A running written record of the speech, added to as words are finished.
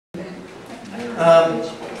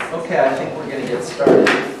Okay, I think we're going to get started.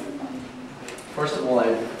 First of all, I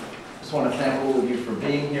just want to thank all of you for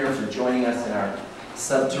being here, for joining us in our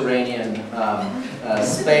subterranean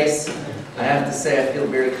space. I have to say I feel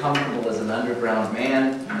very comfortable as an underground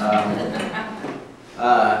man.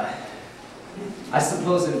 I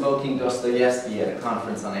suppose invoking Dostoevsky at a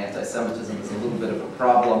conference on anti-Semitism is a little bit of a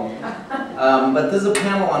problem. But there's a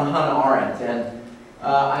panel on Hannah Arendt, and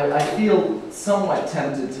I feel somewhat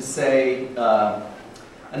tempted to say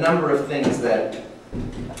a number of things that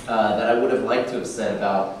I would have liked to have said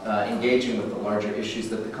about engaging with the larger issues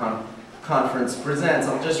that the conference presents.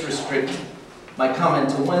 I'll just restrict my comment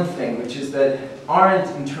to one thing, which is that Arendt,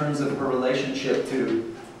 in terms of her relationship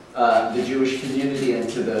to the Jewish community and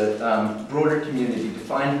to the broader community,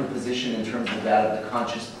 defined her position in terms of that of the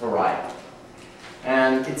conscious pariah.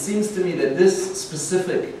 And it seems to me that this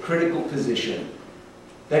specific critical position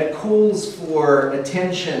that calls for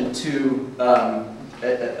attention to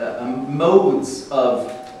modes of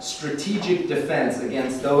strategic defense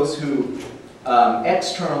against those who,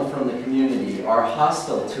 external from the community, are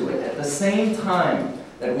hostile to it, at the same time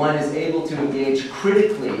that one is able to engage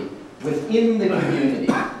critically within the community,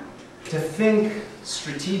 to think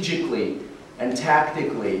strategically and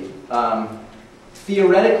tactically,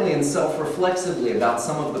 theoretically and self-reflexively about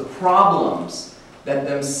some of the problems that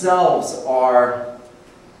themselves are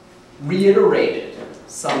reiterated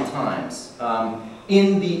sometimes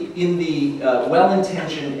in the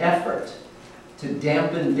well-intentioned effort to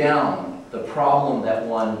dampen down the problem that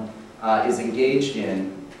one is engaged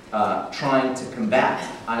in trying to combat,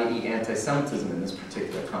 i.e. anti-Semitism in this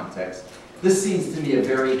particular context. This seems to me a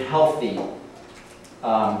very healthy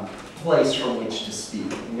place from which to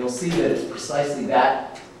speak. And you'll see that it's precisely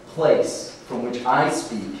that place from which I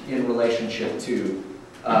speak in relationship to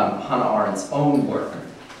Hannah Arendt's own work.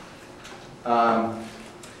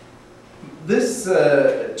 This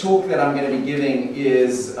talk that I'm going to be giving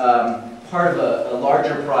is part of a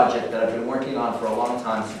larger project that I've been working on for a long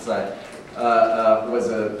time since I was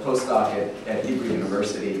a postdoc at Hebrew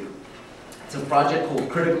University. It's a project called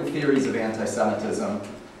Critical Theories of Anti-Semitism,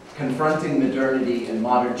 Confronting Modernity and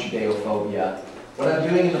Modern Judeophobia. What I'm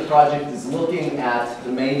doing in the project is looking at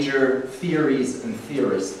the major theories and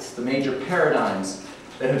theorists, the major paradigms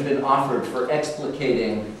that have been offered for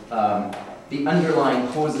explicating the underlying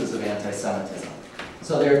causes of anti-Semitism.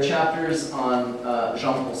 So there are chapters on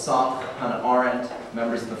Jean-Paul Sartre, Hannah Arendt,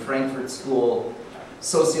 members of the Frankfurt School,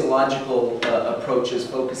 sociological approaches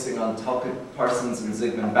focusing on Talcott Parsons and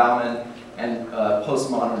Zygmunt Bauman, and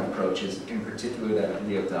postmodern approaches, in particular that of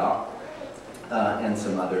Lyotard and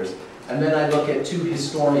some others. And then I look at two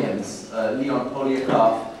historians, Leon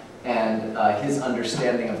Poliakov and his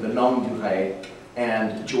understanding of the nom duré,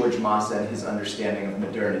 and George Massa and his understanding of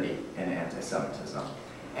modernity and anti-Semitism.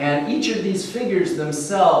 And each of these figures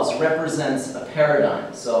themselves represents a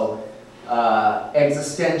paradigm. So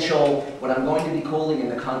existential, what I'm going to be calling in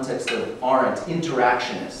the context of Arendt,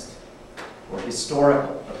 interactionist or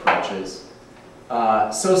historical approaches,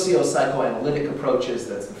 socio-psychoanalytic approaches,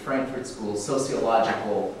 that's the Frankfurt School,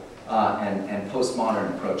 sociological and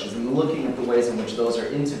postmodern approaches, and looking at the ways in which those are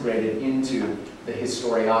integrated into the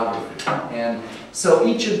historiography. And so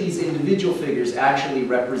each of these individual figures actually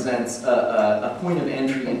represents a point of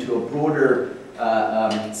entry into a broader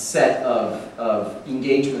set of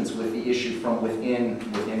engagements with the issue from within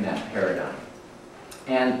that paradigm.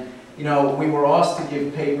 And you know, we were asked to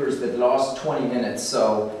give papers that last 20 minutes,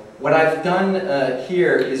 so what I've done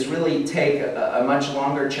here is really take a much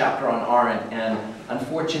longer chapter on Arendt and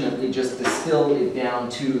unfortunately just distill it down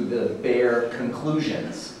to the bare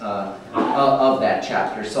conclusions of that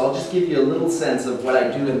chapter. So I'll just give you a little sense of what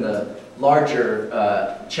I do in the larger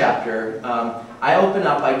chapter. I open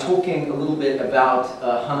up by talking a little bit about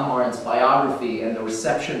Hannah Arendt's biography and the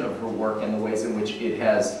reception of her work and the ways in which it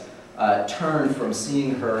has turned from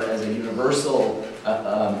seeing her as a universal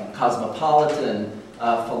cosmopolitan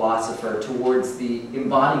philosopher towards the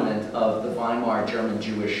embodiment of the Weimar German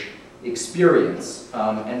Jewish experience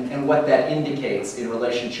and what that indicates in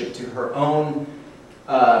relationship to her own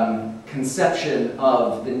conception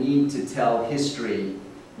of the need to tell history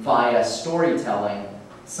via storytelling,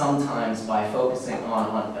 sometimes by focusing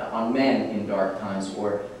on men in dark times,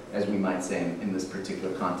 or as we might say in this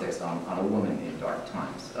particular context, on a woman in dark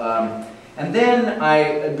times. And then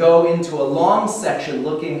I go into a long section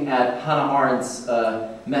looking at Hannah Arendt's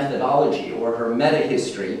methodology, or her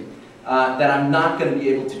meta-history, that I'm not going to be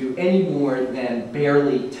able to do any more than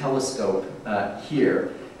barely telescope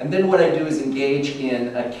here. And then what I do is engage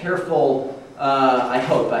in a careful I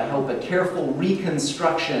hope, a careful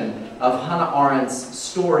reconstruction of Hannah Arendt's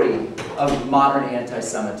story of modern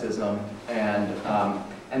anti-Semitism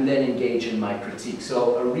and then engage in my critique.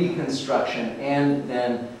 So a reconstruction and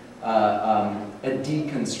then a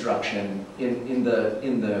deconstruction in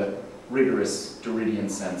the rigorous Derridian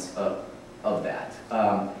sense of that.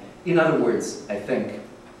 In other words, I think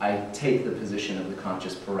I take the position of the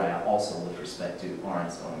conscious pariah also with respect to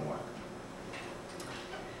Arendt's own work.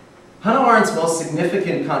 Hannah Arendt's most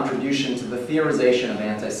significant contribution to the theorization of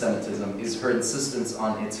anti-Semitism is her insistence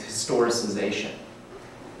on its historicization.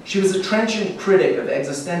 She was a trenchant critic of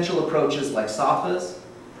existential approaches like Safa's,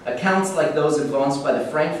 accounts like those advanced by the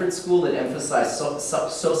Frankfurt School that emphasize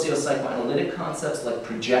socio-psychoanalytic concepts like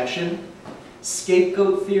projection,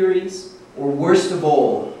 scapegoat theories, or worst of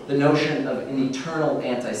all, the notion of an eternal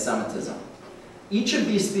anti-Semitism. Each of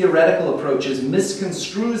these theoretical approaches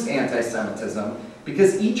misconstrues anti-Semitism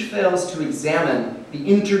because each fails to examine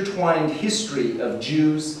the intertwined history of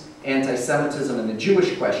Jews, anti-Semitism, and the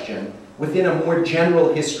Jewish question within a more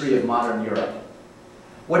general history of modern Europe.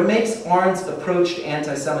 What makes Arendt's approach to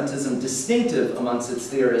anti-Semitism distinctive amongst its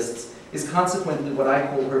theorists is consequently what I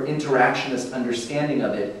call her interactionist understanding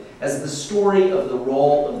of it as the story of the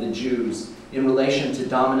role of the Jews in relation to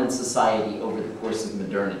dominant society over the course of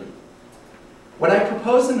modernity. What I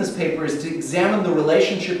propose in this paper is to examine the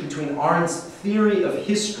relationship between Arendt's theory of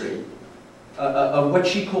history, of what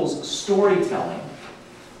she calls storytelling,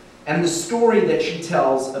 and the story that she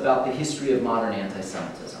tells about the history of modern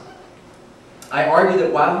anti-Semitism. I argue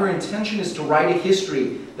that while her intention is to write a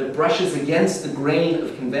history that brushes against the grain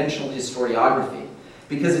of conventional historiography,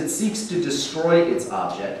 because it seeks to destroy its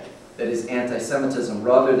object, that is anti-Semitism,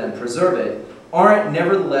 rather than preserve it, Arendt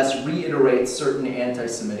nevertheless reiterates certain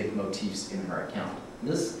anti-Semitic motifs in her account.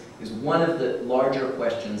 This is one of the larger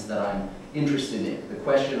questions that I'm interested in, the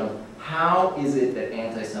question of how is it that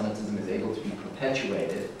anti-Semitism is able to be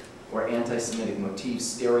perpetuated, or anti-Semitic motifs,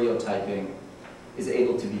 stereotyping, is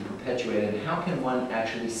able to be perpetuated, and how can one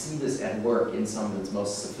actually see this at work in some of its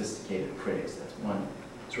most sophisticated critics? That's one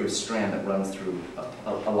sort of strand that runs through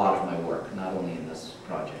a lot of my work, not only in this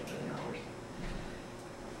project, but in others.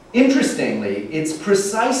 Interestingly, it's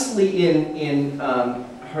precisely in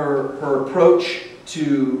her approach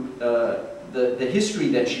to the history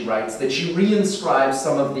that she writes that she reinscribes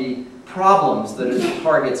some of the problems that are the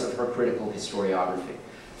targets of her critical historiography.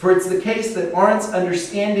 For it's the case that Arendt's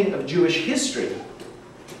understanding of Jewish history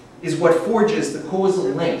is what forges the causal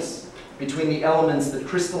links between the elements that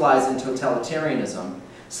crystallize in totalitarianism,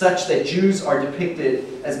 such that Jews are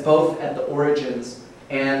depicted as both at the origins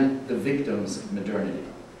and the victims of modernity.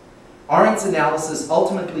 Arendt's analysis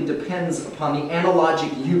ultimately depends upon the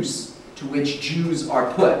analogic use to which Jews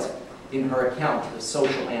are put in her account of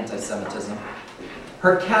social anti-Semitism,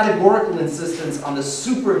 her categorical insistence on the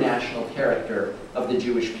supranational character of the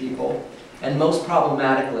Jewish people, and most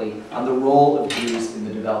problematically, on the role of Jews in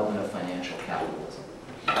the development of financial capitalism.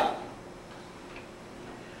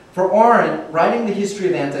 For Arendt, writing the history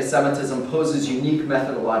of anti-Semitism poses unique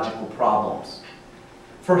methodological problems.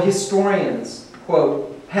 For historians,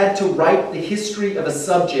 quote, had to write the history of a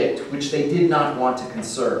subject which they did not want to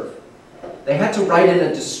conserve. They had to write in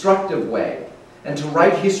a destructive way, and to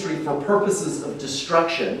write history for purposes of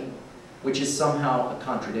destruction, which is somehow a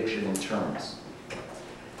contradiction in terms.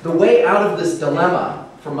 The way out of this dilemma,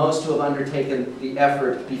 for most who have undertaken the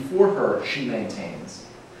effort before her, she maintains,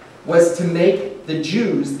 was to make the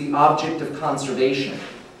Jews the object of conservation,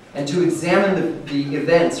 and to examine the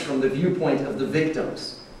events from the viewpoint of the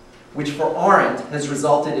victims, which for Arendt has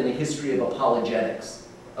resulted in a history of apologetics,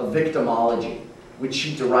 of victimology, which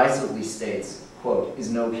she derisively states, quote, is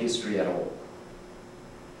no history at all.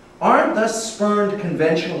 Arendt thus spurned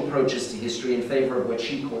conventional approaches to history in favor of what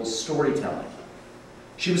she calls storytelling.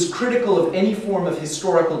 She was critical of any form of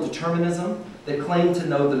historical determinism that claimed to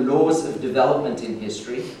know the laws of development in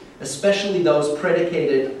history, especially those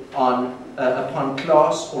predicated upon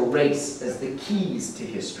class or race as the keys to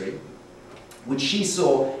history, which she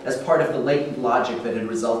saw as part of the latent logic that had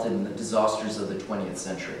resulted in the disasters of the 20th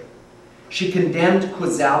century. She condemned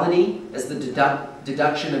causality as the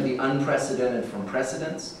deduction of the unprecedented from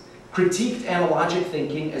precedents, critiqued analogic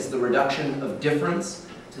thinking as the reduction of difference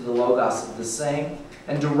to the logos of the same,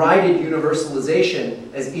 and derided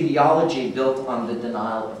universalization as ideology built on the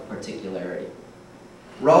denial of particularity.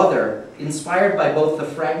 Rather, inspired by both the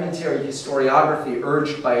fragmentary historiography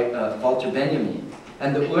urged by Walter Benjamin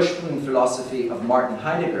and the Ursprung philosophy of Martin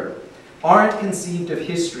Heidegger, Arendt conceived of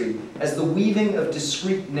history as the weaving of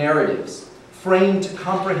discrete narratives framed to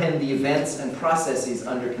comprehend the events and processes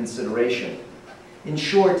under consideration. In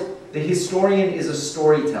short, the historian is a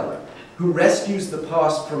storyteller, who rescues the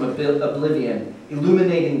past from oblivion,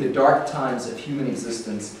 illuminating the dark times of human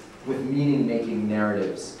existence with meaning-making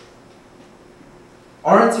narratives.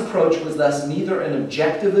 Arendt's approach was thus neither an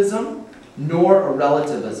objectivism nor a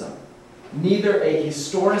relativism, neither a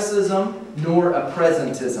historicism nor a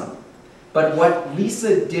presentism, but what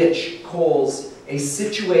Lisa Ditch calls a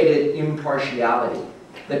situated impartiality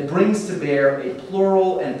that brings to bear a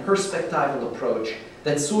plural and perspectival approach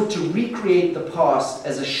that sought to recreate the past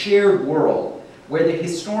as a shared world where the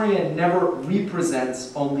historian never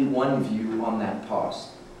represents only one view on that past.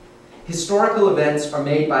 Historical events are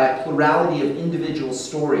made by a plurality of individual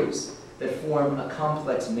stories that form a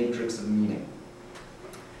complex matrix of meaning.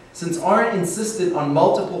 Since Arendt insisted on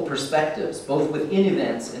multiple perspectives, both within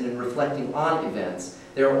events and in reflecting on events,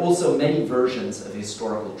 there are also many versions of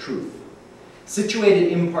historical truth.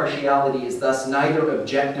 Situated impartiality is thus neither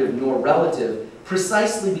objective nor relative,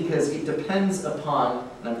 precisely because it depends upon,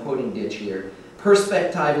 and I'm quoting Ditch here,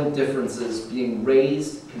 perspectival differences being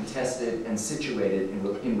raised, contested, and situated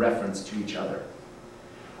in reference to each other.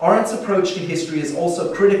 Arendt's approach to history is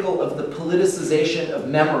also critical of the politicization of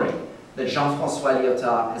memory that Jean-François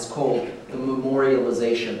Lyotard has called the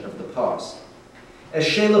memorialization of the past. As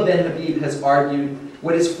Sheila Ben-Habib has argued,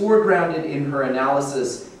 what is foregrounded in her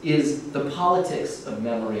analysis is the politics of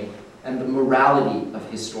memory and the morality of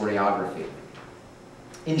historiography.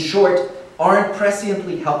 In short, Arendt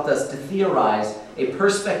presciently helped us to theorize a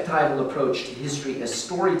perspectival approach to history as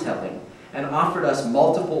storytelling and offered us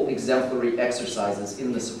multiple exemplary exercises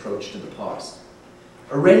in this approach to the past.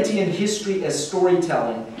 Arendtian history as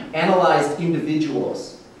storytelling analyzed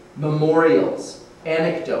individuals, memorials,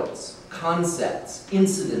 anecdotes, concepts,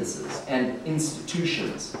 incidences, and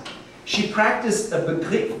institutions. She practiced a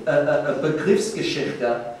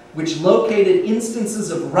Begriffsgeschichte, which located instances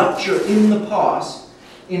of rupture in the past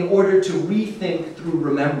in order to rethink through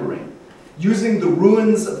remembering, using the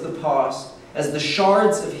ruins of the past as the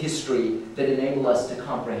shards of history that enable us to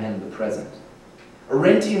comprehend the present.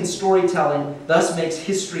 Arendtian storytelling thus makes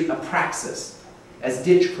history a praxis, as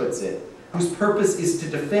Ditch puts it, whose purpose is to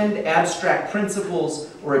defend abstract principles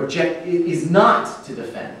is not to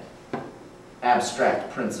defend abstract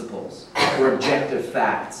principles or objective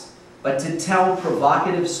facts, but to tell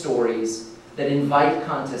provocative stories that invite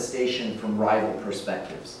contestation from rival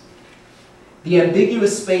perspectives. The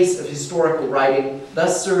ambiguous space of historical writing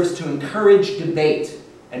thus serves to encourage debate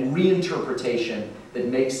and reinterpretation that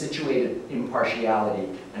makes situated impartiality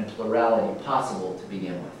and plurality possible to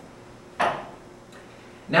begin with.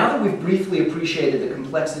 Now that we've briefly appreciated the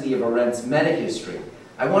complexity of Arendt's metahistory,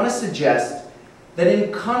 I want to suggest that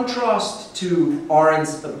in contrast to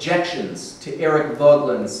Arendt's objections to Eric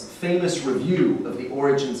Voegelin's famous review of the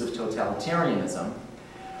origins of totalitarianism,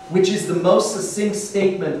 which is the most succinct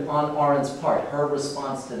statement on Arendt's part, her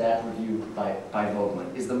response to that review by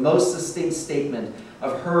Voegelin, is the most succinct statement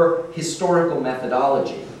of her historical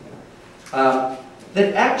methodology.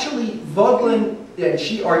 That actually Voegelin, and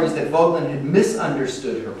she argues that Voegelin had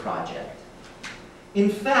misunderstood her project. In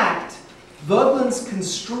fact, Voegelin's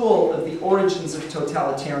construal of the origins of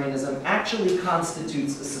totalitarianism actually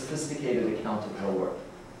constitutes a sophisticated account of her work.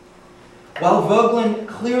 While Voegelin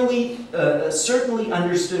clearly, certainly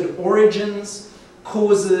understood origins,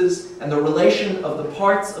 causes, and the relation of the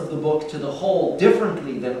parts of the book to the whole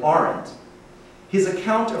differently than Arendt, his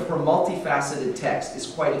account of her multifaceted text is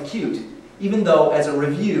quite acute, even though, as a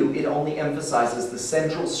review, it only emphasizes the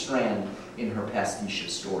central strand in her pastiche of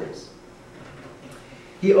stories.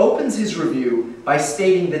 He opens his review by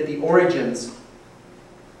stating that the origins,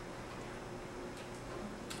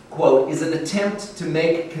 quote, is an attempt to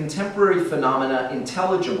make contemporary phenomena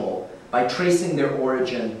intelligible by tracing their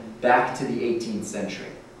origin back to the 18th century.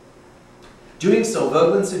 Doing so,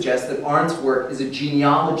 Voegelin suggests that Arendt's work is a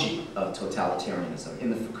genealogy of totalitarianism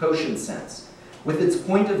in the Foucaultian sense, with its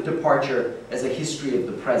point of departure as a history of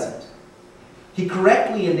the present. He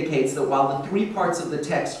correctly indicates that while the three parts of the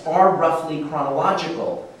text are roughly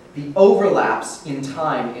chronological, the overlaps in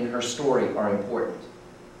time in her story are important.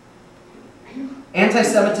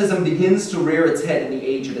 Anti-Semitism begins to rear its head in the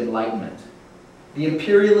Age of Enlightenment. The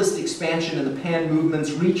imperialist expansion and the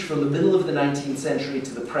pan-movements reach from the middle of the 19th century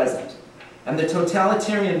to the present, and the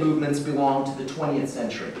totalitarian movements belong to the 20th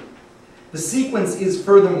century. The sequence is,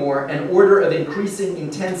 furthermore, an order of increasing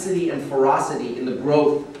intensity and ferocity in the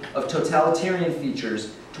growth of totalitarian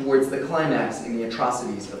features towards the climax in the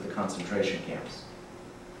atrocities of the concentration camps.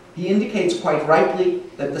 He indicates quite rightly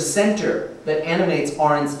that the center that animates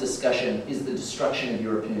Arendt's discussion is the destruction of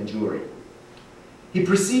European Jewry. He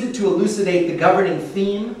proceeded to elucidate the governing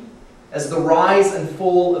theme as the rise and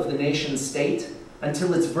fall of the nation state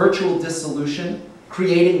until its virtual dissolution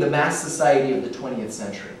creating the mass society of the 20th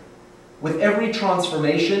century. With every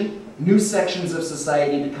transformation, new sections of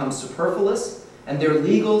society become superfluous, and their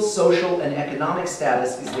legal, social, and economic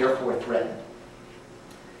status is therefore threatened.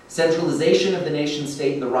 Centralization of the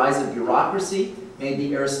nation-state and the rise of bureaucracy made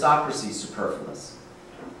the aristocracy superfluous.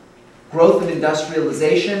 Growth of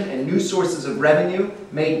industrialization and new sources of revenue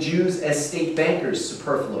made Jews as state bankers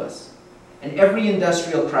superfluous. And every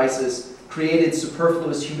industrial crisis created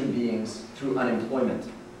superfluous human beings through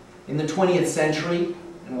unemployment. In the 20th century,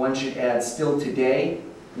 and one should add still today,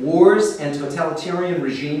 wars and totalitarian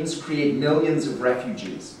regimes create millions of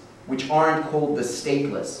refugees, which Arendt called the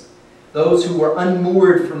stateless, those who were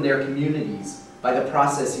unmoored from their communities by the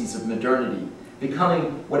processes of modernity,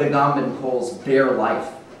 becoming what Agamben calls bare life,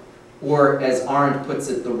 or as Arendt puts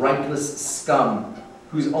it, the rightless scum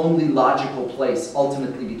whose only logical place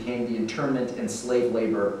ultimately became the internment and slave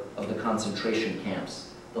labor of the concentration camps,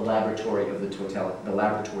 the laboratories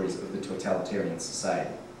of the totalitarian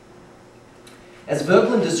society. As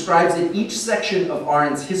Voegelin describes it, each section of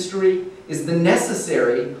Arendt's history is the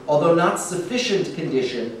necessary, although not sufficient,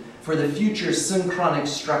 condition for the future synchronic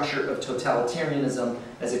structure of totalitarianism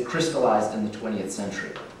as it crystallized in the 20th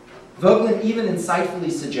century. Voegelin even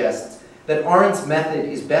insightfully suggests that Arendt's method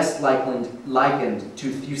is best likened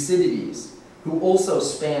to Thucydides, who also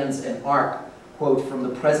spans an arc, quote, from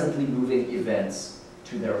the presently moving events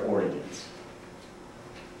to their origins.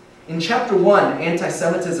 In Chapter 1,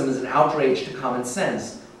 Anti-Semitism is an outrage to common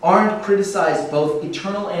sense, Arendt criticized both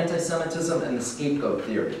eternal anti-Semitism and the scapegoat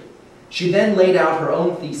theory. She then laid out her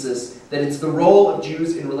own thesis that it's the role of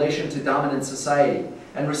Jews in relation to dominant society,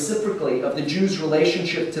 and reciprocally of the Jews'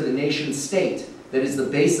 relationship to the nation-state, that is the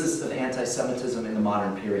basis of anti-Semitism in the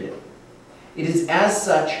modern period. It is as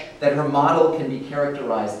such that her model can be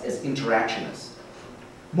characterized as interactionist.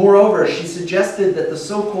 Moreover, she suggested that the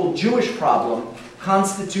so-called Jewish problem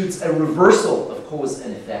constitutes a reversal of cause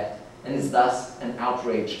and effect, and is thus an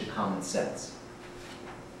outrage to common sense.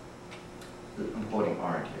 I'm quoting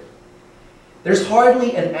Arendt here. There's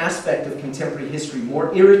hardly an aspect of contemporary history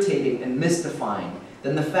more irritating and mystifying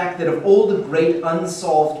than the fact that of all the great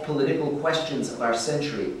unsolved political questions of our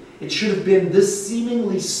century, it should have been this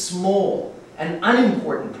seemingly small and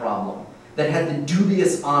unimportant problem that had the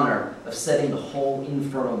dubious honor of setting the whole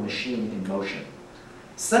infernal machine in motion.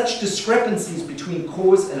 Such discrepancies between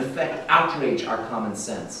cause and effect outrage our common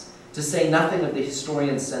sense, to say nothing of the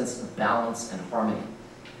historian's sense of balance and harmony.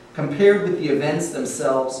 Compared with the events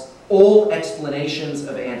themselves, all explanations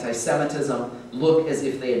of anti-Semitism look as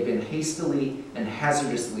if they had been hastily and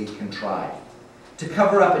hazardously contrived to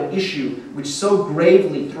cover up an issue which so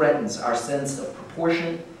gravely threatens our sense of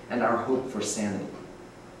proportion and our hope for sanity.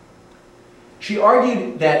 She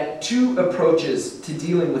argued that two approaches to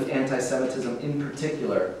dealing with anti-Semitism in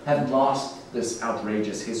particular have lost this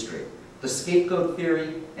outrageous history: the scapegoat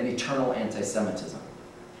theory and eternal anti-Semitism.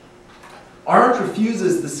 Arendt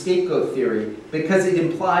refuses the scapegoat theory because it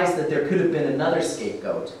implies that there could have been another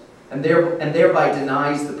scapegoat, and thereby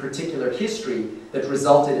denies the particular history that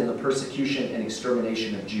resulted in the persecution and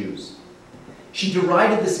extermination of Jews. She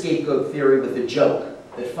derided the scapegoat theory with a joke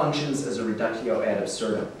that functions as a reductio ad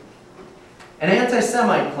absurdum. An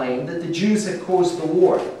anti-Semite claimed that the Jews had caused the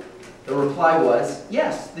war. The reply was,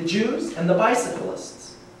 yes, the Jews and the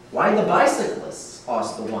bicyclists. Why the bicyclists?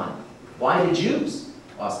 Asked the one. Why the Jews?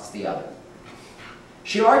 Asks the other.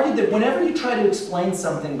 She argued that whenever you try to explain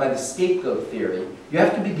something by the scapegoat theory, you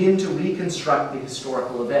have to begin to reconstruct the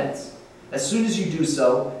historical events. As soon as you do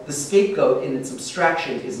so, the scapegoat in its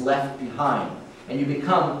abstraction is left behind, and you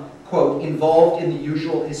become, quote, involved in the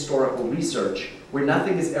usual historical research, where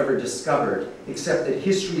nothing is ever discovered except that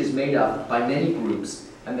history is made up by many groups,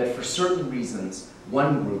 and that for certain reasons,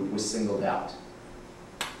 one group was singled out.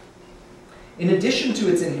 In addition to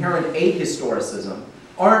its inherent ahistoricism,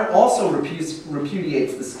 Arendt also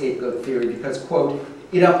repudiates the scapegoat theory because, quote,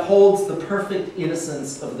 it upholds the perfect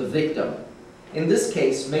innocence of the victim, in this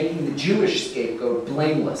case making the Jewish scapegoat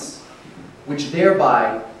blameless, which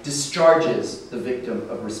thereby discharges the victim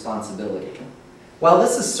of responsibility. While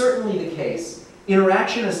this is certainly the case,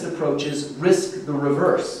 interactionist approaches risk the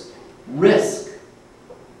reverse,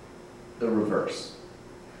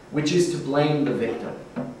 which is to blame the victim,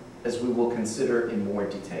 as we will consider in more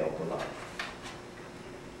detail below.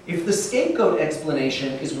 If the scapegoat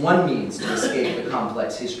explanation is one means to escape the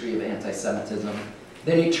complex history of anti-Semitism,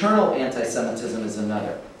 then eternal anti-Semitism is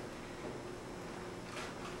another.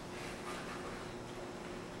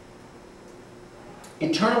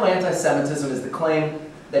 Eternal anti-Semitism is the claim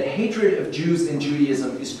that hatred of Jews and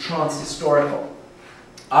Judaism is transhistorical,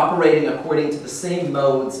 operating according to the same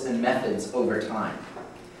modes and methods over time.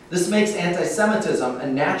 This makes anti-Semitism a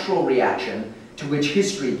natural reaction to which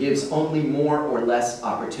history gives only more or less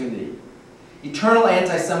opportunity. Eternal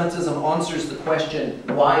anti-Semitism answers the question,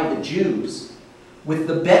 why the Jews, with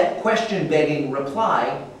the question-begging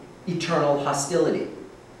reply, eternal hostility.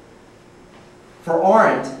 For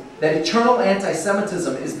Arendt, that eternal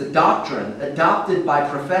anti-Semitism is the doctrine adopted by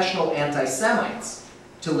professional anti-Semites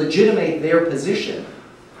to legitimate their position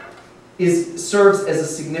serves as a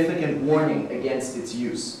significant warning against its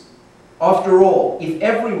use. After all, if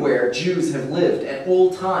everywhere Jews have lived at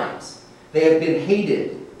all times, they have been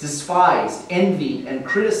hated, despised, envied, and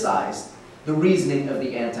criticized, the reasoning of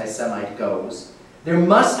the anti-Semite goes, there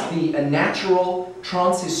must be a natural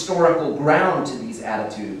transhistorical ground to these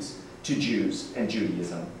attitudes to Jews and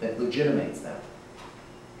Judaism that legitimates them.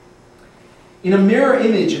 In a mirror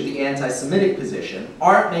image of the anti-Semitic position,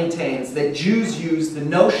 Arendt maintains that Jews use the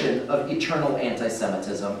notion of eternal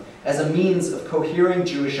anti-Semitism as a means of cohering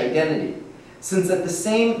Jewish identity, since at the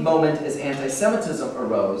same moment as anti-Semitism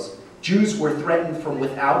arose, Jews were threatened from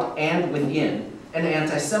without and within, and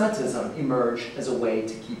anti-Semitism emerged as a way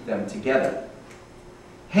to keep them together.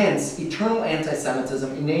 Hence, eternal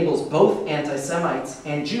anti-Semitism enables both anti-Semites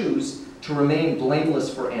and Jews to remain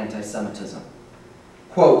blameless for anti-Semitism.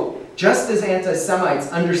 Quote, just as anti-Semites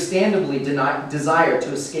understandably desire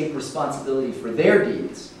to escape responsibility for their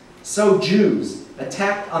deeds, so Jews,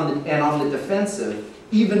 attacked and on the defensive,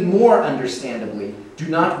 even more understandably, do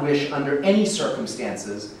not wish under any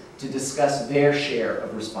circumstances to discuss their share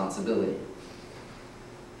of responsibility.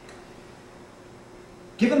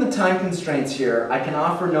 Given the time constraints here, I can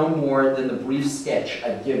offer no more than the brief sketch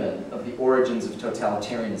I've given of the origins of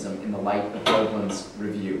totalitarianism in the light of Bergland's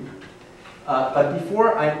review. But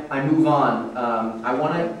before I move on, I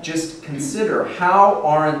want to just consider how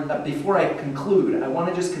Arendt, before I conclude, I want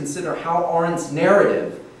to just consider how Arendt's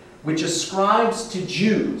narrative, which ascribes to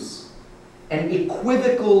Jews an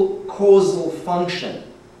equivocal causal function,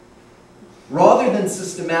 rather than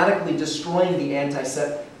systematically destroying the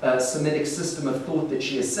anti-Semitic system of thought that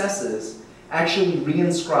she assesses, actually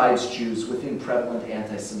reinscribes Jews within prevalent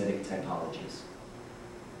anti-Semitic typologies.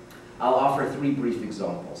 I'll offer three brief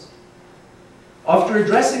examples. After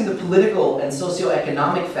addressing the political and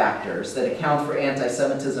socioeconomic factors that account for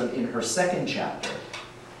anti-Semitism in her second chapter,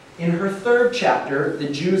 in her third chapter, The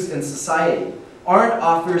Jews in Society, Arendt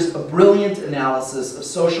offers a brilliant analysis of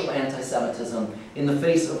social anti-Semitism in the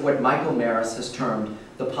face of what Michael Maris has termed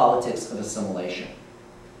the politics of assimilation.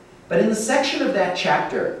 But in the section of that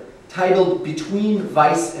chapter titled Between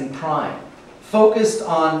Vice and Crime, focused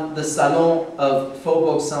on the Salon of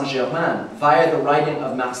Faubourg Saint-Germain via the writing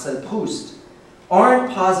of Marcel Proust,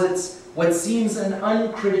 Arendt posits what seems an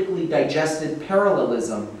uncritically digested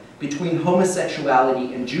parallelism between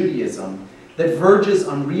homosexuality and Judaism that verges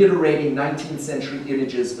on reiterating 19th century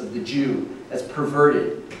images of the Jew as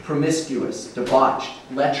perverted, promiscuous, debauched,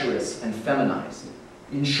 lecherous, and feminized.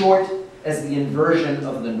 In short, as the inversion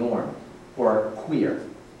of the norm, or queer.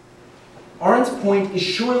 Arendt's point is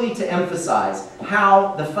surely to emphasize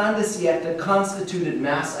how the fin de siècle constituted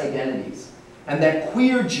mass identities, and that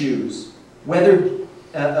queer Jews, whether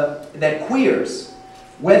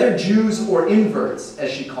Jews or inverts,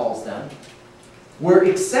 as she calls them, were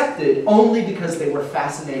accepted only because they were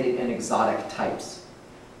fascinating and exotic types.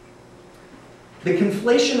 The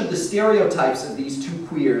conflation of the stereotypes of these two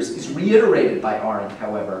queers is reiterated by Arendt,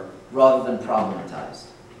 however, rather than problematized.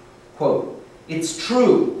 Quote, it's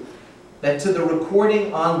true that to the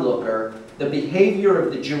recording onlooker, the behavior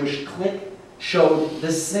of the Jewish clique showed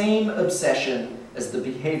the same obsession as the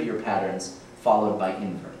behavior patterns followed by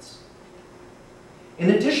inverts.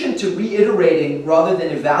 In addition to reiterating rather than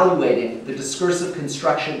evaluating the discursive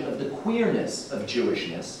construction of the queerness of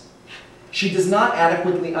Jewishness, she does not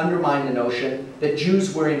adequately undermine the notion that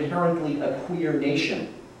Jews were inherently a queer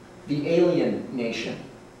nation, the alien nation,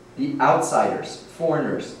 the outsiders,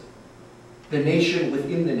 foreigners, the nation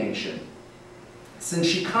within the nation, since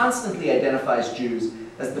she constantly identifies Jews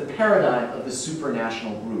as the paradigm of the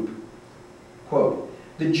supranational group. Quote,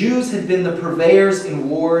 the Jews had been the purveyors in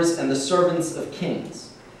wars and the servants of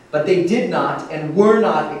kings, but they did not and were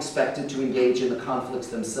not expected to engage in the conflicts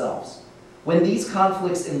themselves. When these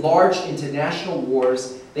conflicts enlarged into national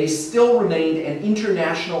wars, they still remained an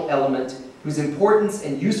international element whose importance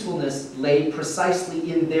and usefulness lay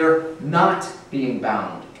precisely in their not being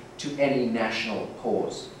bound to any national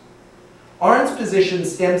cause. Arendt's position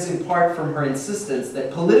stems in part from her insistence that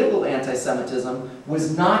political anti-Semitism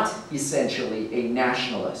was not essentially a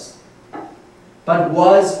nationalist, but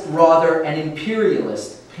was rather an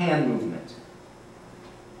imperialist pan-movement.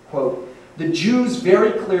 Quote, the Jews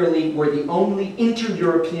very clearly were the only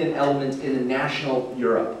inter-European element in a national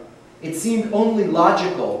Europe. it seemed only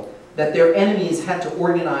logical that their enemies had to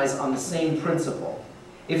organize on the same principle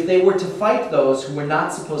if they were to fight those who were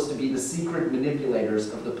not supposed to be the secret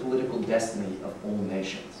manipulators of the political destiny of all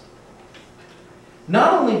nations.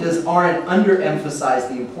 Not only does Arendt underemphasize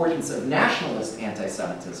the importance of nationalist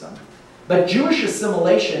anti-Semitism, but Jewish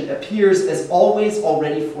assimilation appears as always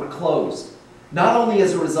already foreclosed, not only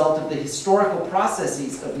as a result of the historical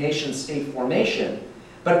processes of nation-state formation,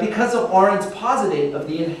 but because of Arendt's positing of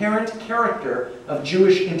the inherent character of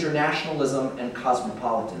Jewish internationalism and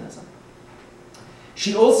cosmopolitanism.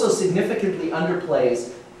 She also significantly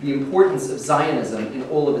underplays the importance of Zionism in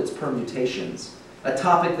all of its permutations, a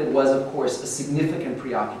topic that was, of course, a significant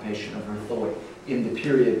preoccupation of her thought in the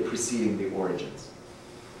period preceding the origins.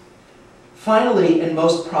 Finally, and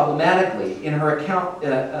most problematically, in her account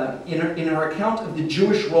of the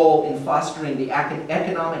Jewish role in fostering the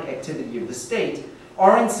economic activity of the state,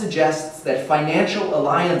 Arendt suggests that financial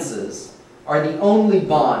alliances are the only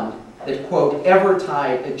bond that, quote, ever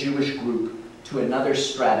tied a Jewish group to another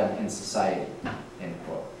stratum in society, end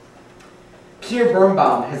quote. Pierre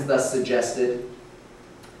Birnbaum has thus suggested,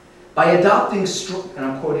 by adopting, and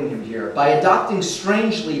I'm quoting him here, by adopting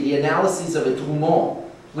strangely the analyses of a Drummond,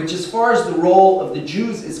 which as far as the role of the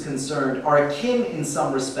Jews is concerned are akin in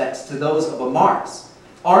some respects to those of a Marx,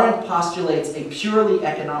 Arendt postulates a purely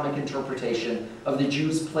economic interpretation of the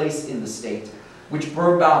Jews' place in the state, which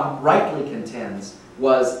Birnbaum rightly contends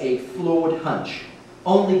was a flawed hunch,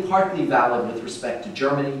 only partly valid with respect to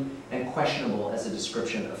Germany and questionable as a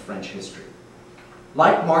description of French history.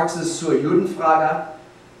 Like Marx's Zur Judenfrage,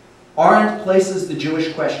 Arendt places the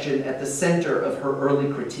Jewish question at the center of her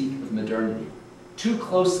early critique of modernity, too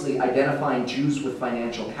closely identifying Jews with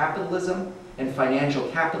financial capitalism and financial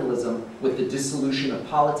capitalism with the dissolution of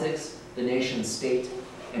politics, the nation-state,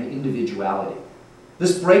 and individuality.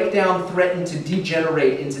 This breakdown threatened to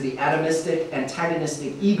degenerate into the atomistic,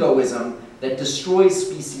 antagonistic egoism that destroys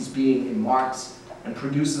species being in Marx and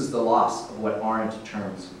produces the loss of what Arendt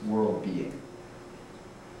terms world being.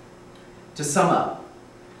 To sum up,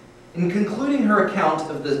 in concluding her account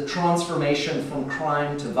of the transformation from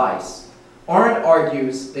crime to vice, Arendt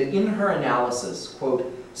argues that in her analysis,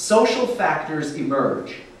 quote, social factors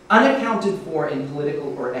emerge, unaccounted for in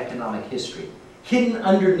political or economic history, hidden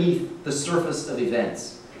underneath the surface of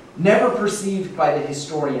events, never perceived by the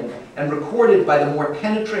historian and recorded by the more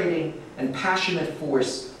penetrating and passionate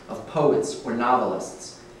force of poets or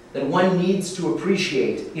novelists, that one needs to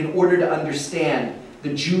appreciate in order to understand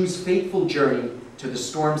the Jew's fateful journey to the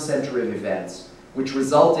storm center of events, which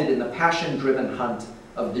resulted in the passion-driven hunt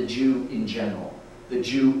of the Jew in general, the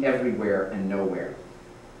Jew everywhere and nowhere.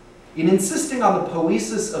 In insisting on the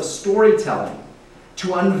poiesis of storytelling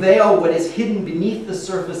to unveil what is hidden beneath the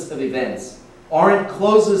surface of events, Arendt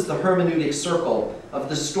closes the hermeneutic circle of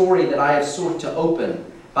the story that I have sought to open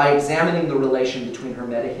by examining the relation between her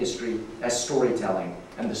meta-history as storytelling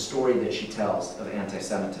and the story that she tells of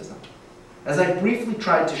anti-Semitism. As I briefly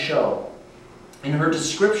tried to show, in her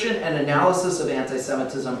description and analysis of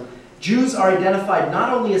anti-Semitism, Jews are identified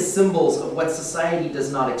not only as symbols of what society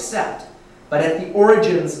does not accept, but at the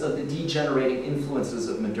origins of the degenerating influences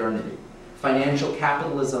of modernity, financial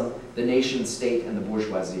capitalism, the nation-state, and the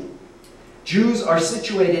bourgeoisie. Jews are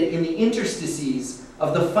situated in the interstices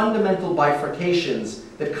of the fundamental bifurcations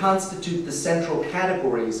that constitute the central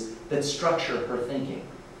categories that structure her thinking,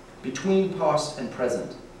 between past and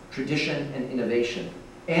present, tradition and innovation,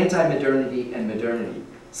 anti-modernity and modernity,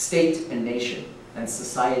 state and nation, and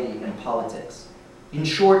society and politics. In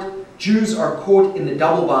short, Jews are caught in the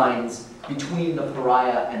double binds between the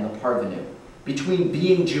pariah and the parvenu, between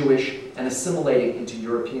being Jewish and assimilating into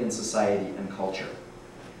European society and culture.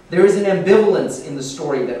 There is an ambivalence in the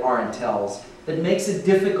story that Arendt tells that makes it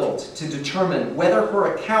difficult to determine whether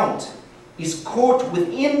her account is caught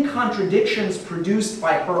within contradictions produced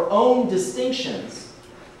by her own distinctions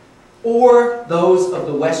or those of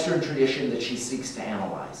the Western tradition that she seeks to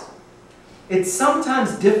analyze. It's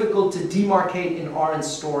sometimes difficult to demarcate in Arendt's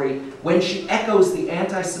story when she echoes the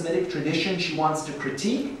anti-Semitic tradition she wants to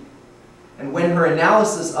critique, and when her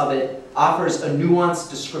analysis of it offers a nuanced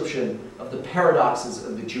description of the paradoxes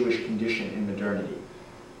of the Jewish condition in modernity.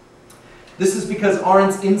 This is because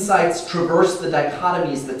Arendt's insights traverse the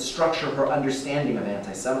dichotomies that structure her understanding of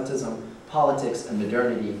anti-Semitism, politics, and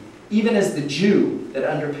modernity, even as the Jew that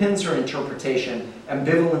underpins her interpretation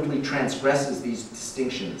ambivalently transgresses these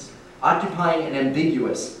distinctions, occupying an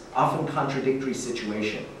ambiguous, often contradictory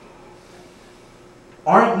situation.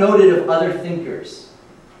 Arendt noted of other thinkers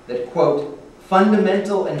that, quote,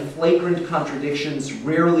 fundamental and flagrant contradictions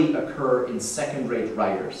rarely occur in second-rate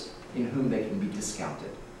writers in whom they can be discounted.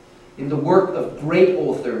 In the work of great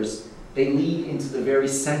authors, they lead into the very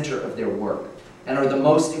center of their work and are the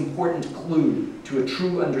most important clue to a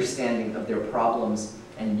true understanding of their problems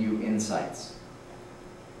and new insights.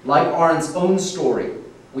 Like Arendt's own story,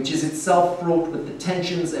 which is itself fraught with the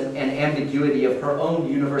tensions and ambiguity of her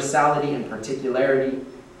own universality and particularity,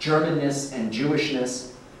 Germanness and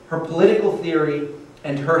Jewishness, her political theory,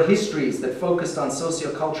 and her histories that focused on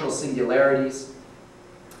sociocultural singularities,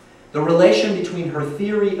 the relation between her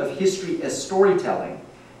theory of history as storytelling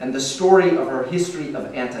and the story of her history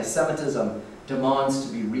of anti-Semitism demands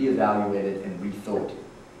to be reevaluated and rethought.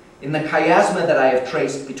 In the chiasma that I have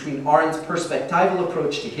traced between Arendt's perspectival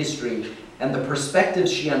approach to history and the perspectives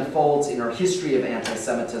she unfolds in her history of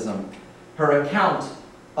anti-Semitism, her account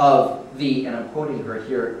of the, and I'm quoting her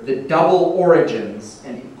here, the double origins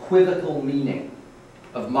and equivocal meaning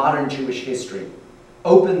of modern Jewish history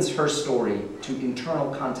opens her story to internal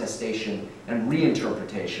contestation and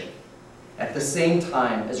reinterpretation, at the same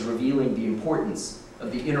time as revealing the importance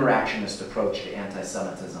of the interactionist approach to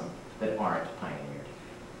anti-Semitism that Arendt pioneered.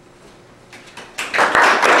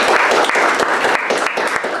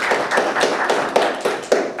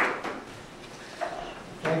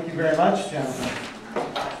 Thank you very much, Jonathan.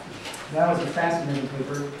 That was a fascinating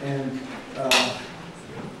paper, and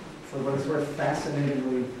for what it's worth,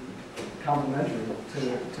 fascinatingly complimentary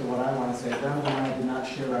to what I want to say. Jonathan and I did not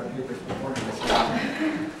share our papers beforehand,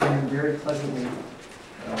 so I am very pleasantly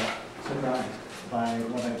surprised by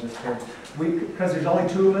what I just heard. Because there's only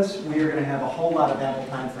two of us, we are going to have a whole lot of ample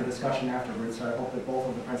time for discussion afterwards, so I hope that both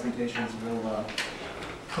of the presentations will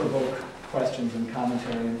provoke questions and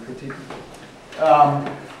commentary and critique.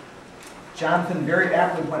 Jonathan very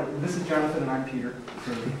aptly pointed, this is Jonathan and I'm Peter,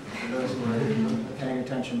 for those who are paying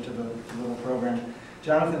attention to the little program.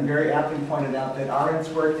 Jonathan very aptly pointed out that Arendt's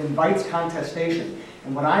work invites contestation.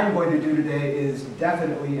 And what I am going to do today is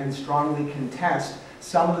definitely and strongly contest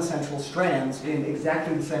some of the central strands in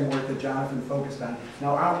exactly the same work that Jonathan focused on.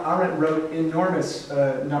 Now, Arendt wrote enormous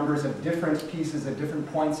numbers of different pieces at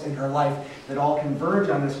different points in her life that all converge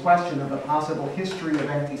on this question of the possible history of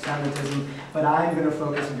anti-Semitism, but I'm going to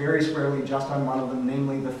focus very squarely just on one of them,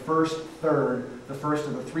 namely the first third, the first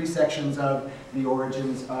of the three sections of the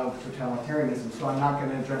origins of totalitarianism. So I'm not going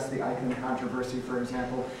to address the Eichen controversy, for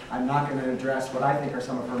example. I'm not going to address what I think are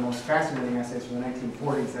some of her most fascinating essays from the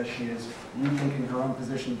 1940s as she is rethinking her own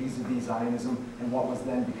position vis-a-vis Zionism and what was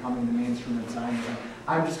then becoming the mainstream of Zionism.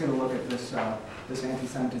 I'm just going to look at this, this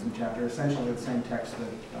anti-Semitism chapter, essentially the same text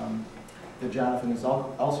that Jonathan is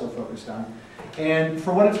also focused on. And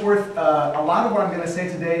for what it's worth, a lot of what I'm going to say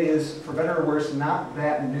today is, for better or worse, not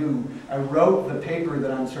that new. I wrote the paper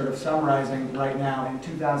that I'm sort of summarizing right now in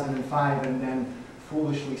 2005 and then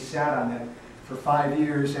foolishly sat on it for 5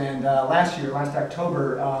 years. And last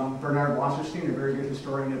October, Bernard Wasserstein, a very good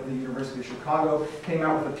historian at the University of Chicago, came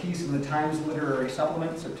out with a piece in the Times Literary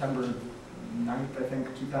Supplement, September 9th, I think,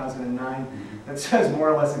 2009, that says more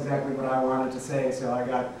or less exactly what I wanted to say, so I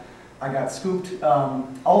got scooped.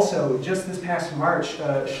 Also, just this past March,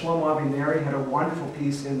 Shlomo Avineri had a wonderful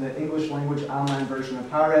piece in the English language online version of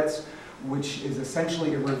Haaretz, which is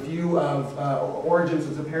essentially a review of origins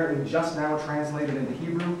that's apparently just now translated into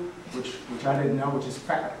Hebrew, which I didn't know, which is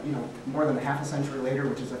more than half a century later,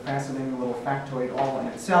 which is a fascinating little factoid all in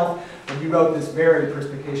itself. But he wrote this very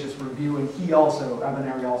perspicacious review, and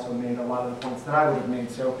Avineri also made a lot of the points that I would have made.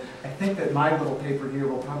 So I think that my little paper here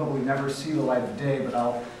will probably never see the light of day, but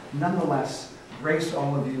I'll nonetheless grace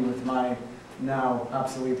all of you with my now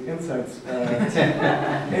obsolete insights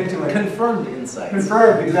into it. Confirmed insights.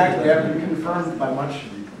 Confirmed, exactly. I've been confirmed by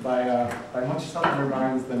much subtler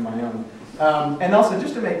minds than my own. And also,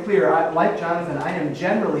 just to make clear, like Jonathan, I am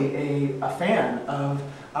generally a fan of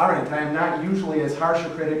Arendt. I am not usually as harsh a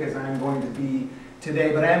critic as I am going to be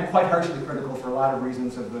today, but I am quite harshly critical for a lot of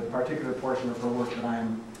reasons of the particular portion of her work that I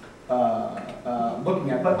am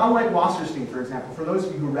looking at. But unlike Wasserstein, for example, for those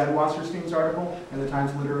of you who read Wasserstein's article in the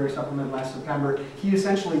Times Literary Supplement last September, he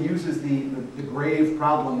essentially uses the grave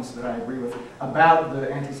problems that I agree with about the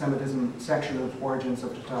anti-Semitism section of Origins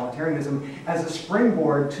of Totalitarianism as a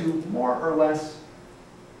springboard to more or less,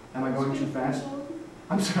 am I going too fast?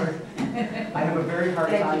 I'm sorry. I have a very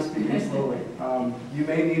hard time speaking slowly. You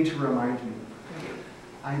may need to remind me.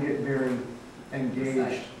 I get very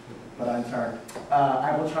engaged, but I'm sorry.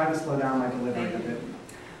 I will try to slow down my delivery a bit.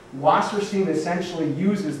 Wasserstein essentially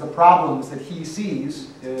uses the problems that he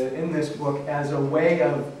sees in this book as a way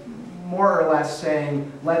of more or less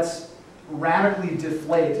saying, let's radically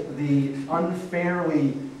deflate the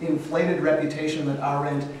unfairly inflated reputation that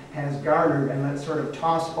Arendt has garnered, and let's sort of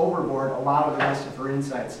toss overboard a lot of the rest of her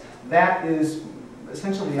insights. That is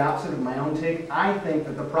essentially the opposite of my own take. I think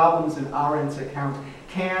that the problems in Arendt's account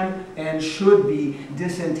can and should be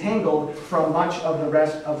disentangled from much of the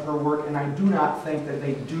rest of her work, and I do not think that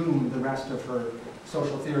they doom the rest of her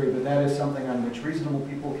social theory, but that is something on which reasonable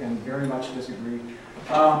people can very much disagree.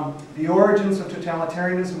 The Origins of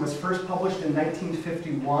Totalitarianism was first published in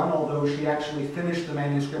 1951, although she actually finished the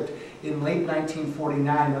manuscript in late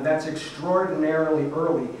 1949. Now that's extraordinarily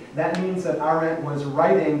early. That means that Arendt was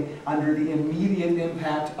writing under the immediate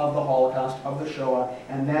impact of the Holocaust, of the Shoah,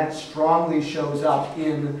 and that strongly shows up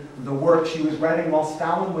in the work she was writing while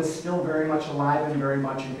Stalin was still very much alive and very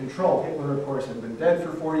much in control. Hitler, of course, had been dead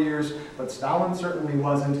for 4 years, but Stalin certainly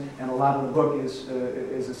wasn't, and a lot of the book is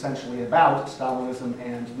essentially about Stalinism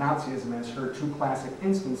and Nazism as her two classic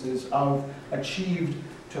instances of achieved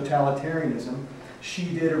totalitarianism. She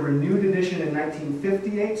did a renewed edition in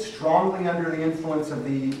 1958, strongly under the influence of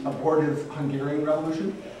the abortive Hungarian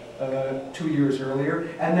Revolution 2 years earlier,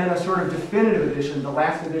 and then a sort of definitive edition, the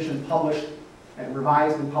last edition published and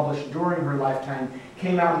revised and published during her lifetime,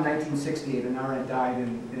 came out in 1968, and Arendt died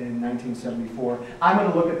in 1974. I'm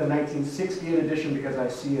going to look at the 1968 edition because I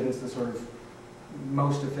see it as the sort of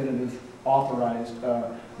most definitive authorized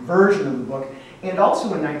version of the book. And also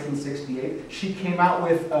in 1968, she came out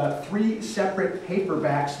with 3 separate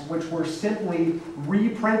paperbacks, which were simply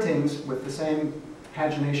reprintings with the same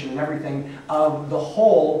pagination and everything of the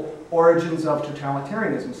whole Origins of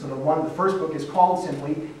Totalitarianism. So the first book is called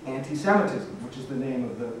simply Antisemitism, which is the name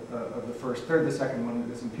of the first third. The second one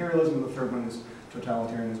is Imperialism. The third one is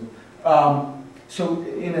Totalitarianism. So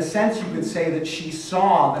in a sense, you could say that she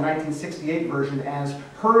saw the 1968 version as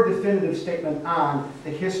her definitive statement on the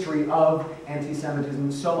history of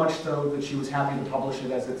anti-Semitism, so much so that she was happy to publish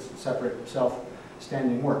it as its separate,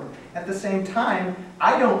 self-standing work. At the same time,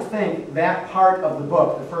 I don't think that part of the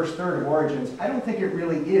book, the first third of Origins, I don't think it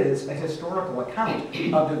really is a historical account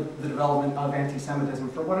of the development of anti-Semitism.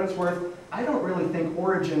 For what it's worth, I don't really think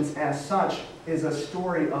Origins as such is a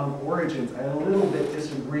story of origins. I a little bit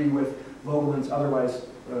disagree with Vogelin's otherwise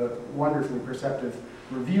wonderfully perceptive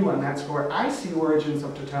review on that score. I see Origins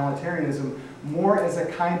of Totalitarianism more as a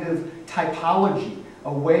kind of typology,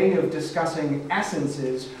 a way of discussing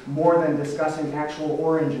essences more than discussing actual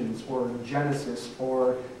origins or genesis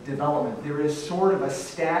or development. There is sort of a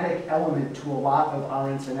static element to a lot of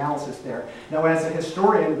Arendt's analysis there. Now, as a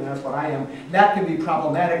historian, and that's what I am, that can be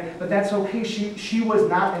problematic, but that's okay. She was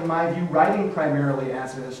not, in my view, writing primarily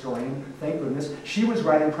as a historian, thank goodness. She was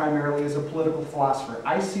writing primarily as a political philosopher.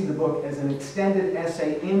 I see the book as an extended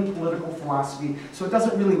essay in political philosophy, so it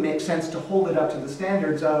doesn't really make sense to hold it up to the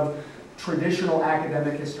standards of traditional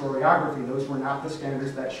academic historiography. Those were not the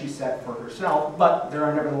standards that she set for herself, but there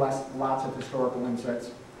are nevertheless lots of historical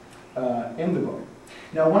insights in the book.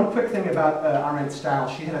 Now, one quick thing about Arendt's style,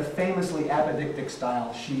 she had a famously apodictic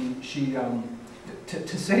style.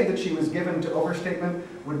 To say that she was given to overstatement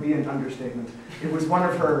would be an understatement. It was one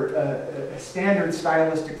of her standard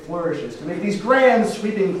stylistic flourishes to make these grand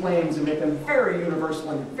sweeping claims and make them very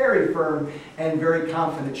universal and very firm and very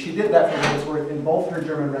confident. She did that for what it's worth in both her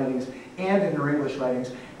German writings and in her English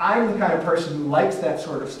writings. I'm the kind of person who likes that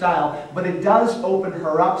sort of style, but it does open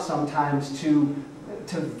her up sometimes to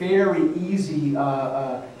very easy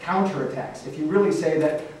counterattacks. If you really say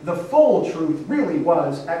that the full truth really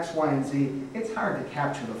was X, Y, and Z, it's hard to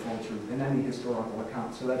capture the full truth in any historical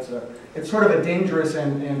account. So it's sort of a dangerous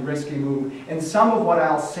and risky move. And some of what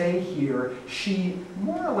I'll say here, she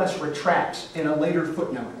more or less retracts in a later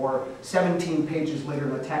footnote, or 17 pages later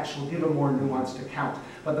in the text. She'll give a more nuanced account.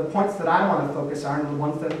 But the points that I want to focus on are the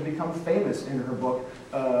ones that have become famous in her book,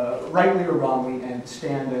 rightly or wrongly, and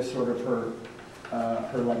stand as sort of her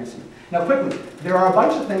legacy. Now quickly, there are a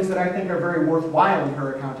bunch of things that I think are very worthwhile in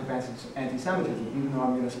her account of anti-Semitism, even though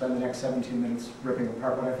I'm going to spend the next 17 minutes ripping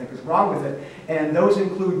apart what I think is wrong with it. And those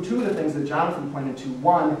include 2 of the things that Jonathan pointed to.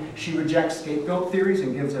 1, she rejects scapegoat theories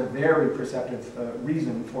and gives a very perceptive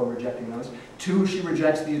reason for rejecting those. 2, she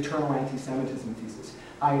rejects the eternal anti-Semitism thesis.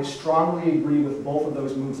 I strongly agree with both of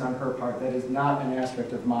those moves on her part. That is not an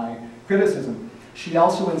aspect of my criticism. She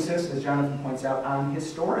also insists, as Jonathan points out, on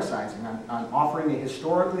historicizing, on offering a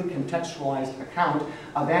historically contextualized account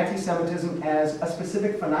of anti-Semitism as a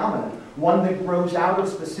specific phenomenon, one that grows out of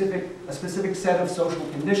a specific set of social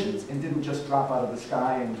conditions and didn't just drop out of the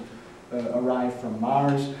sky and arrive from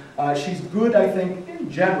Mars. She's good, I think,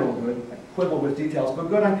 in general good, I quibble with details, but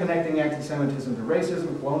good on connecting anti-Semitism to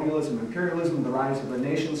racism, colonialism, imperialism, the rise of the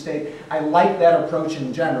nation state. I like that approach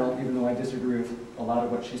in general, even though I disagree with a lot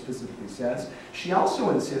of what she specifically says. She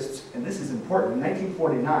also insists, and this is important, in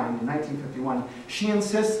 1949 and 1951, she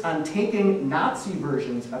insists on taking Nazi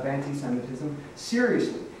versions of anti-Semitism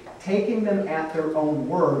seriously. taking them at their own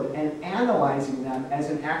word and analyzing them as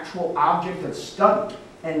an actual object of study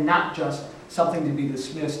and not just something to be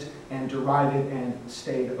dismissed and derided and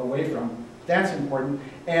stayed away from. That's important.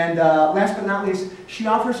 And last but not least, she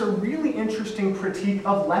offers a really interesting critique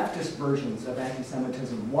of leftist versions of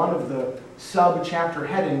anti-Semitism. One of the sub-chapter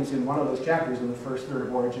headings in one of those chapters in the first third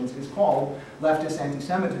of Origins is called Leftist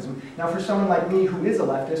Anti-Semitism. Now for someone like me who is a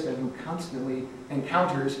leftist and who constantly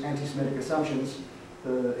encounters anti-Semitic assumptions,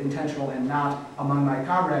 intentional and not, among my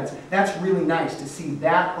comrades, that's really nice to see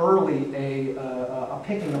that early a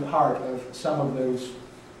picking apart of some of those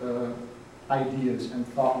ideas and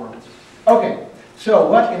thought worlds. Okay,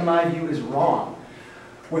 so what in my view is wrong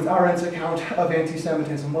with Arendt's account of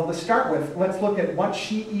anti-Semitism? Well, to start with, let's look at what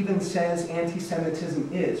she even says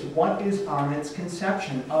anti-Semitism is. What is Arendt's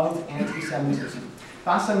conception of anti-Semitism?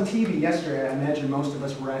 Bassam Tibi yesterday, I imagine most of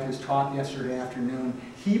us were at his talk yesterday afternoon,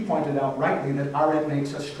 he pointed out rightly that Arendt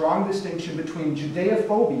makes a strong distinction between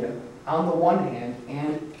Judeophobia on the one hand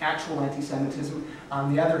and actual anti-Semitism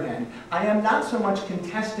on the other hand. I am not so much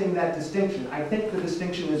contesting that distinction. I think the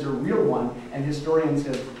distinction is a real one, and historians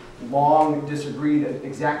have long disagreed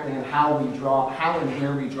exactly on how and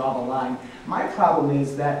where we draw the line. My problem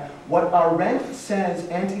is that what Arendt says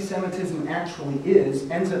anti-Semitism actually is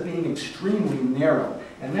ends up being extremely narrow.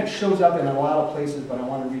 And that shows up in a lot of places, but I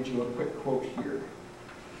want to read you a quick quote here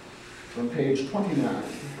from page 29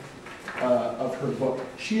 of her book.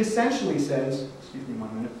 She essentially says, excuse me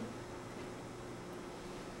 1 minute.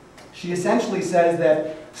 She essentially says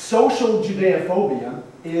that social Judeophobia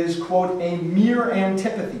is, quote, a mere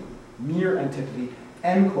antipathy,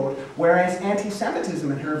 end quote, whereas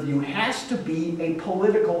anti-Semitism, in her view, has to be a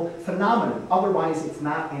political phenomenon. Otherwise, it's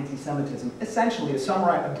not anti-Semitism. Essentially,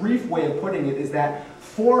 a brief way of putting it is that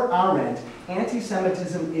for Arendt,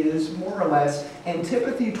 anti-Semitism is more or less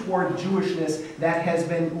antipathy toward Jewishness that has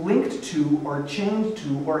been linked to or chained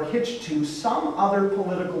to or hitched to some other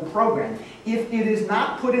political program. If it is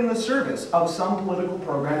not put in the service of some political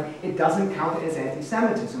program, it doesn't count as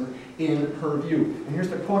anti-Semitism in her view. And here's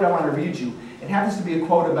the quote I want to read you. It happens to be a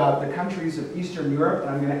quote about the countries of Eastern Europe, and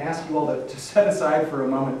I'm going to ask you all to set aside for a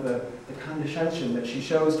moment the condescension that she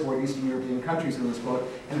shows toward Eastern European countries in this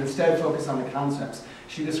quote, and instead focus on the concepts.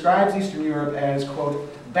 She describes Eastern Europe as, quote,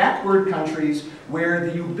 backward countries where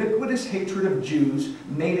the ubiquitous hatred of Jews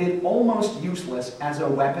made it almost useless as a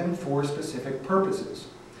weapon for specific purposes.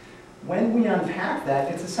 When we unpack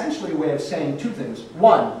that, it's essentially a way of saying two things.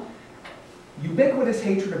 One, ubiquitous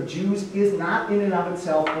hatred of Jews is not in and of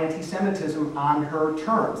itself anti-Semitism on her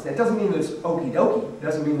terms. That doesn't mean that it's okie dokie. It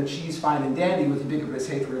doesn't mean that she's fine and dandy with ubiquitous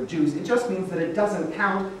hatred of Jews. It just means that it doesn't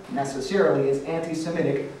count necessarily as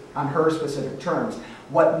anti-Semitic on her specific terms.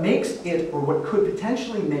 What makes it, or what could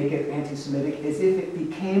potentially make it anti-Semitic, is if it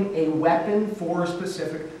became a weapon for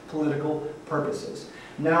specific political purposes.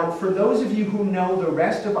 Now, for those of you who know the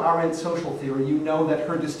rest of Arendt's social theory, you know that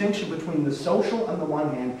her distinction between the social on the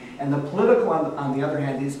one hand and the political on the other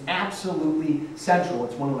hand is absolutely central.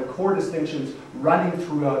 It's one of the core distinctions running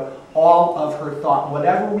throughout all of her thought.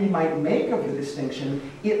 Whatever we might make of the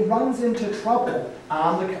distinction, it runs into trouble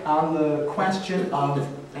on the question of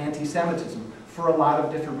anti-Semitism for a lot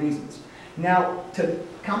of different reasons. Now, to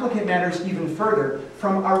complicate matters even further,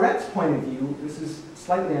 from Arendt's point of view, this is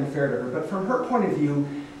slightly unfair to her, but from her point of view,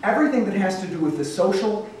 everything that has to do with the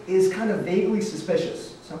social is kind of vaguely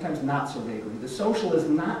suspicious, sometimes not so vaguely. The social is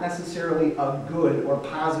not necessarily a good or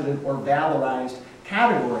positive or valorized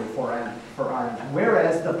category for Arendt,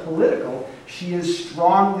 whereas the political, she is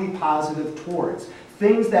strongly positive towards.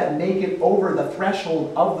 Things that make it over the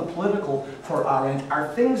threshold of the political for Arendt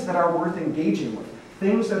are things that are worth engaging with,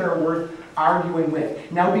 things that are worth arguing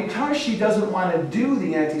with. Now, because she doesn't want to do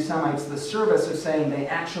the anti-Semites the service of saying they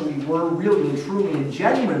actually were really and truly and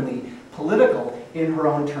genuinely political in her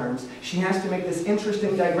own terms, she has to make this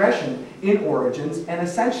interesting digression in Origins and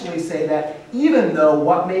essentially say that even though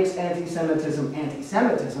what makes anti-Semitism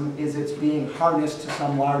anti-Semitism is its being harnessed to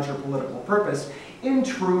some larger political purpose, in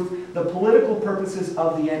truth, the political purposes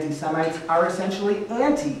of the anti-Semites are essentially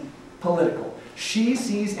anti-political. She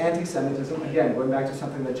sees anti-Semitism, again, going back to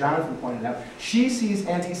something that Jonathan pointed out, she sees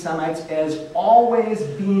anti-Semites as always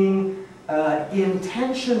being in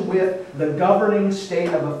tension with the governing state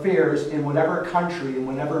of affairs in whatever country, in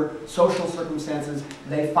whatever social circumstances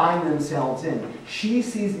they find themselves in. She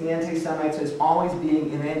sees the anti-Semites as always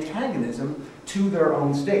being in antagonism to their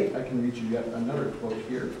own state. I can read you yet another quote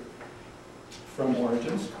here from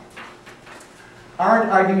Origins.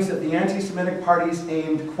 Arendt argues that the anti-Semitic parties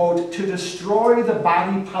aimed, quote, to destroy the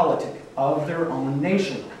body politic of their own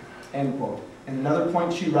nation, end quote. And another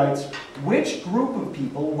point she writes, which group of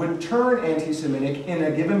people would turn anti-Semitic in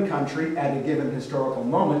a given country at a given historical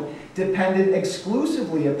moment depended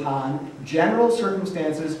exclusively upon general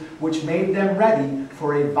circumstances which made them ready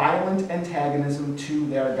for a violent antagonism to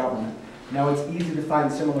their government. Now, it's easy to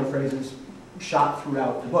find similar phrases shot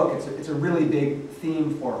throughout the book. It's a really big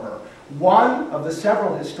theme for her. One of the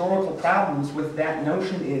several historical problems with that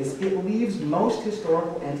notion is it leaves most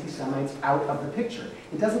historical anti-Semites out of the picture.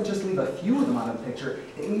 It doesn't just leave a few of them out of the picture,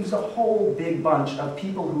 it leaves a whole big bunch of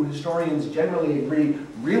people who historians generally agree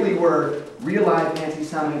really were real-life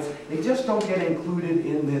anti-Semites. They just don't get included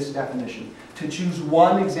in this definition. To choose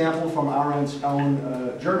one example from Arendt's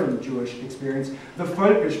own German Jewish experience, the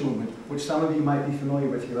Völkisch movement, which some of you might be familiar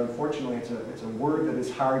with here. Unfortunately, it's a word that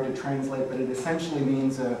is hard to translate, but it essentially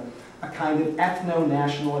means a kind of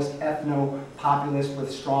ethno-nationalist, ethno-populist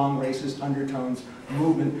with strong racist undertones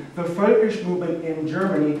movement. The Völkisch movement in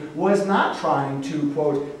Germany was not trying to,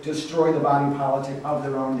 quote, destroy the body politic of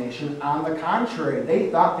their own nation. On the contrary, they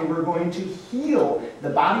thought they were going to heal the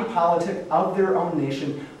body politic of their own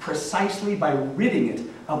nation precisely by ridding it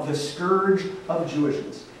of the scourge of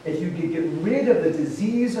Jewishness. If you could get rid of the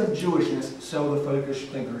disease of Jewishness, so the Völkisch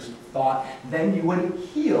thinkers thought, then you would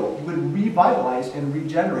heal, you would revitalize and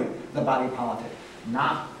regenerate the body politic,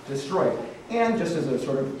 not destroy it. And just as a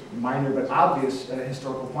sort of minor but obvious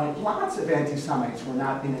historical point, lots of anti-Semites were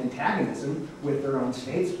not in antagonism with their own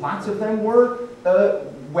states. Lots of them were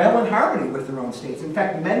well in harmony with their own states. In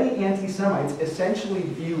fact, many anti-Semites essentially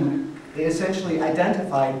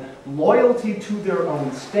identified loyalty to their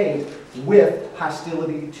own state with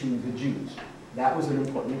hostility to the Jews. That was an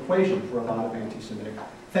important equation for a lot of anti-Semitic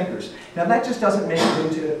thinkers. Now that just doesn't make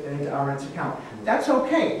it into Arendt's account. That's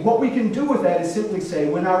okay. What we can do with that is simply say,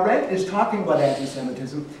 when Arendt is talking about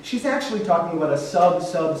anti-Semitism, she's actually talking about a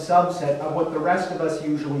subset of what the rest of us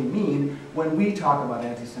usually mean when we talk about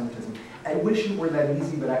anti-Semitism. I wish it were that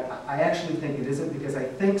easy, but I actually think it isn't, because I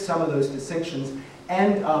think some of those distinctions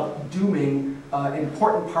end up dooming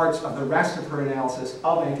important parts of the rest of her analysis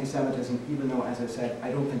of anti-Semitism, even though, as I said, I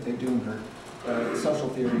don't think they doom her social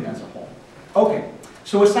theory as a whole. Okay,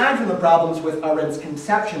 so aside from the problems with Arendt's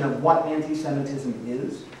conception of what anti-Semitism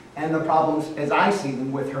is, and the problems, as I see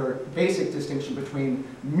them, with her basic distinction between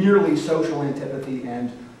merely social antipathy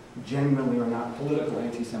and genuinely or not political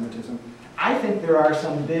anti-Semitism, I think there are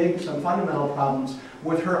some fundamental problems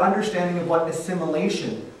with her understanding of what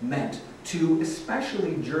assimilation meant to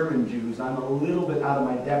especially German Jews. I'm a little bit out of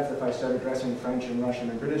my depth if I start addressing French and Russian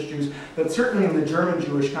and British Jews, but certainly in the German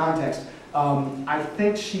Jewish context, I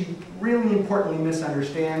think she really importantly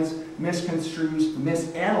misunderstands, misconstrues,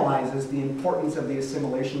 misanalyzes the importance of the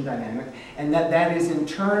assimilation dynamic, and that is in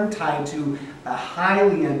turn tied to a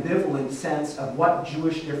highly ambivalent sense of what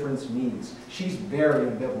Jewish difference means. She's very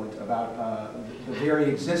ambivalent about the very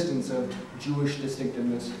existence of Jewish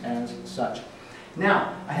distinctiveness as such.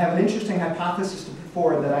 Now, I have an interesting hypothesis to put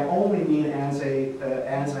forward that I only mean as a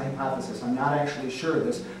hypothesis. I'm not actually sure of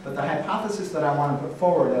this, but the hypothesis that I want to put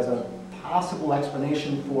forward as a possible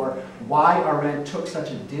explanation for why Arendt took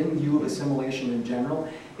such a dim view of assimilation in general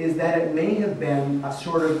is that it may have been a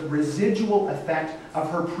sort of residual effect of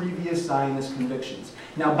her previous Zionist convictions.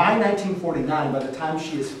 Now, by 1949, by the time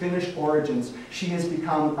she has finished Origins, she has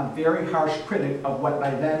become a very harsh critic of what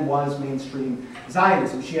by then was mainstream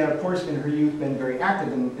Zionism. She had, of course, in her youth been very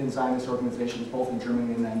active in Zionist organizations, both in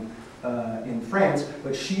Germany and then in France,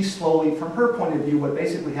 but she slowly, from her point of view, what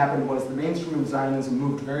basically happened was the mainstream of Zionism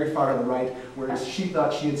moved very far to the right, whereas she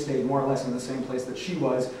thought she had stayed more or less in the same place that she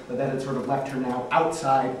was, but that had sort of left her now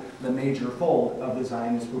outside the major fold of the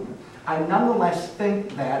Zionist movement. I nonetheless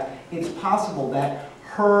think that it's possible that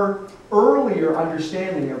her earlier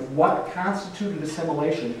understanding of what constituted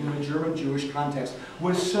assimilation in the German Jewish context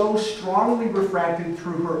was so strongly refracted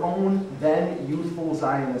through her own then youthful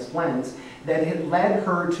Zionist lens that it led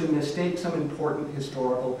her to mistake some important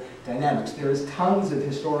historical dynamics. There is tons of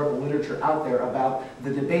historical literature out there about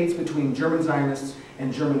the debates between German Zionists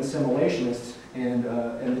and German assimilationists and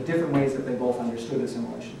the different ways that they both understood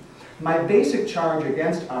assimilation. My basic charge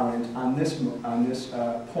against Arendt on this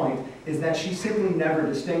point is that she simply never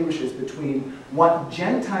distinguishes between what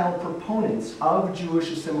Gentile proponents of Jewish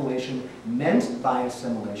assimilation meant by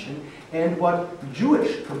assimilation and what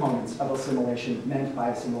Jewish proponents of assimilation meant by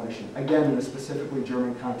assimilation, again in a specifically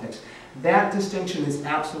German context. That distinction is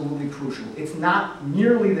absolutely crucial. It's not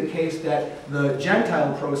merely the case that the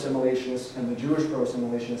Gentile pro-assimilationists and the Jewish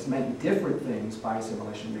pro-assimilationists meant different things by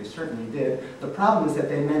assimilation. They certainly did. The problem is that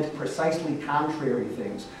they meant precisely precisely contrary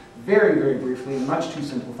things. Very, very briefly, and much too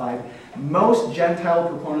simplified, most Gentile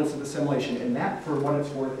proponents of assimilation, and that, for what it's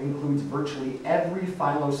worth, includes virtually every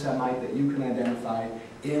philo-Semite that you can identify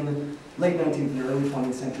in late 19th and early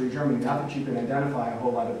 20th century Germany. Not that you can identify a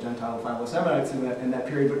whole lot of Gentile philo-Semites in that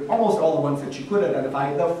period, but almost all the ones that you could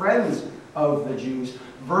identify, the friends of the Jews,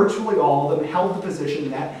 virtually all of them held the position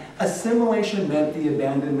that assimilation meant the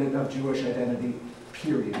abandonment of Jewish identity,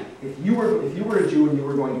 period. If you were a Jew and you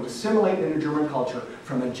were going to assimilate into German culture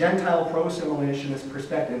from a Gentile pro-assimilationist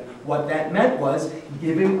perspective, what that meant was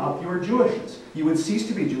giving up your Jewishness. You would cease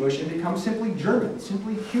to be Jewish and become simply German,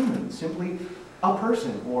 simply human, simply a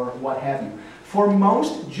person, or what have you. For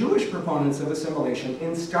most Jewish proponents of assimilation,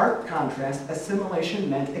 in stark contrast, assimilation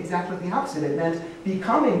meant exactly the opposite. It meant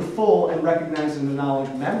becoming full and recognized and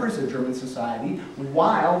acknowledged members of German society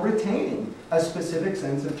while retaining a specific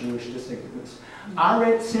sense of Jewish distinctiveness.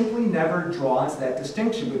 Arendt simply never draws that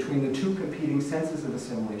distinction between the two competing senses of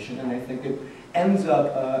assimilation, and I think it ends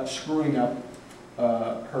up screwing up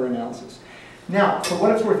her analysis. Now, for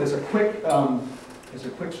what it's worth, as a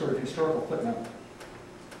quick sort of historical footnote,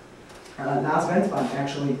 Nas Venspan,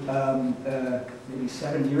 actually, maybe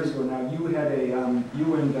 7 years ago now, you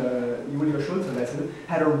and your Schulze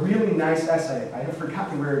had a really nice essay. I have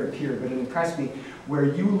forgotten where it appeared, but it impressed me, where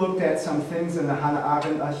you looked at some things in the Hannah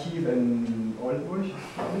Arendt archive in Oldenburg,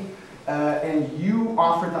 and you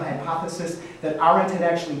offered the hypothesis that Arendt had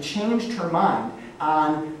actually changed her mind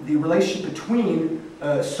on the relationship between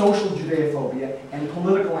social Judeophobia and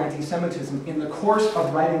political anti-Semitism in the course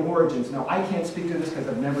of writing Origins. Now, I can't speak to this because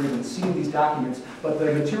I've never even seen these documents, but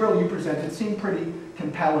the material you presented seemed pretty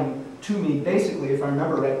compelling to me. Basically, if I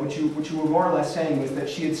remember right, what you were more or less saying was that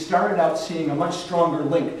she had started out seeing a much stronger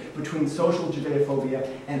link between social Judeophobia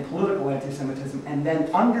and political anti-Semitism, and then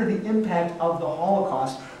under the impact of the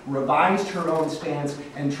Holocaust, revised her own stance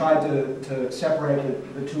and tried to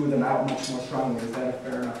separate the two of them out much more strongly. Is that a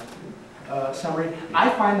fair enough summary? I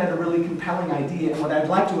find that a really compelling idea, and what I'd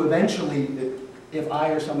like to eventually, if I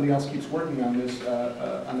or somebody else keeps working on this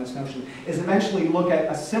notion, is eventually look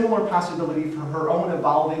at a similar possibility for her own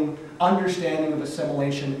evolving understanding of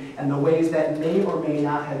assimilation and the ways that may or may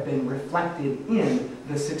not have been reflected in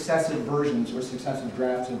the successive versions or successive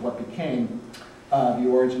drafts of what became the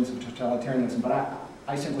Origins of Totalitarianism. But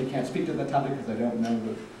I simply can't speak to that topic because I don't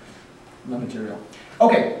know the material.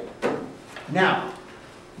 Okay, now,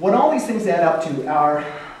 what all these things add up to are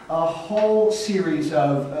a whole series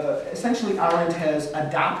of, essentially Arendt has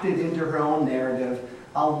adopted into her own narrative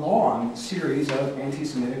a long series of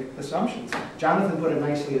anti-Semitic assumptions. Jonathan put it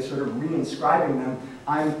nicely as sort of re-inscribing them.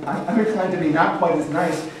 I'm inclined to be not quite as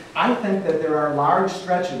nice. I think that there are large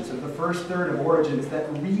stretches of the first third of Origins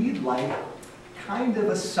that read like kind of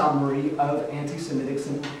a summary of anti-Semitic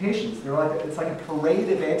simplifications. It's like a parade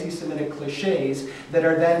of anti-Semitic cliches that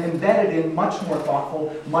are then embedded in much more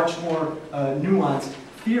thoughtful, much more nuanced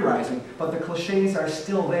theorizing, but the cliches are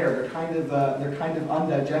still there. They're kind of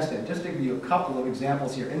undigested. Just to give you a couple of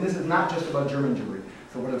examples here, and this is not just about German Jewry,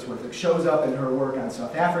 for what it's worth. It shows up in her work on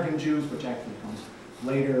South African Jews, which actually comes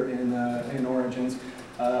later in Origins.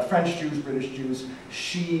 French Jews, British Jews.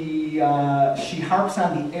 She harps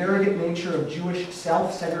on the arrogant nature of Jewish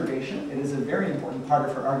self-segregation. It is a very important part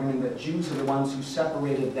of her argument that Jews are the ones who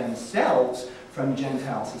separated themselves from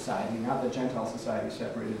Gentile society, not that Gentile society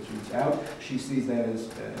separated Jews out. She sees that as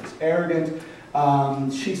arrogant.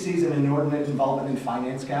 She sees an inordinate involvement in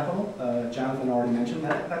finance capital. Jonathan already mentioned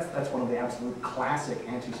that. That's one of the absolute classic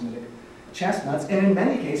anti-Semitic chestnuts, and in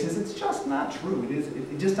many cases it's just not true.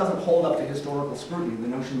 It just doesn't hold up to historical scrutiny. The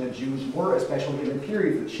notion that Jews were, especially in the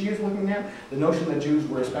period that she is looking at, the notion that Jews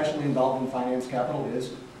were especially involved in finance capital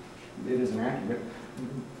is inaccurate.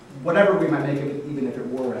 Whatever we might make of it, even if it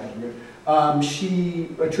were accurate. She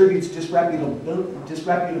attributes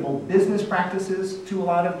disreputable business practices to a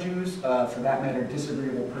lot of Jews, for that matter,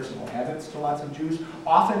 disagreeable personal habits to lots of Jews,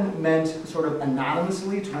 often meant sort of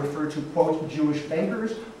anonymously to refer to, quote, Jewish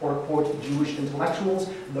bankers or, quote, Jewish intellectuals.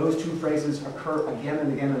 Those two phrases occur again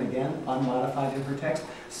and again and again, unmodified in her text.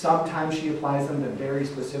 Sometimes she applies them to very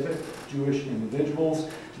specific Jewish individuals.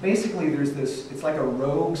 Basically, there's this, it's like a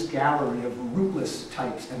rogues gallery of rootless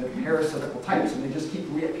types and of parasitical types, and they just keep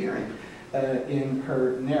reappearing in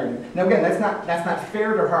her narrative. Now again, that's not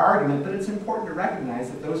fair to her argument, but it's important to recognize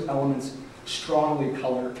that those elements strongly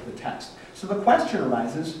color the text. So the question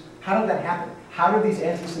arises, how did that happen? How did these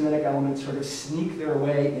anti-Semitic elements sort of sneak their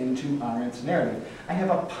way into Arendt's narrative? I have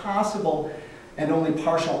a possible and only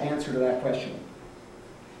partial answer to that question.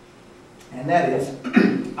 And that is,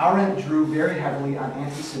 Arendt drew very heavily on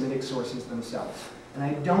anti-Semitic sources themselves. And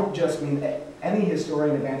I don't just mean any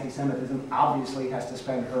historian of anti-Semitism obviously has to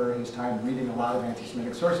spend her or his time reading a lot of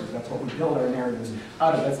anti-Semitic sources. That's what we build our narratives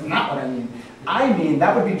out of. That's not what I mean. I mean,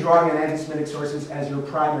 that would be drawing on anti-Semitic sources as your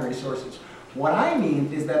primary sources. What I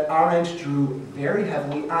mean is that Arendt drew very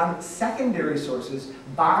heavily on secondary sources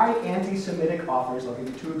by anti-Semitic authors. I'll give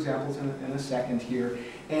you two examples in a second here.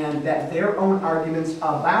 And that their own arguments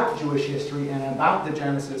about Jewish history and about the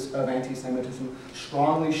genesis of anti-Semitism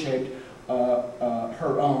strongly shaped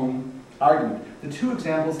her own argument. The two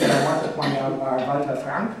examples that I want to point out are Walter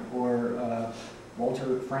Frank, or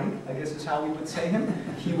Walter Frank, I guess is how we would say him.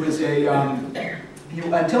 He was a,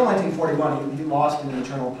 until 1941, he lost an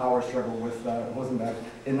internal power struggle with Rosenberg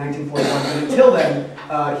in 1941. But until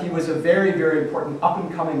then, he was a very, very important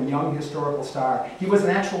up-and-coming young historical star. He was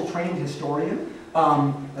an actual trained historian.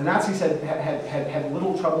 The Nazis had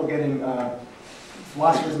little trouble getting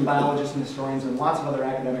philosophers and biologists and historians and lots of other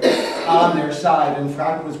academics on their side, and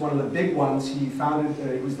Frank was one of the big ones. He founded,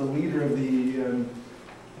 he was the leader of the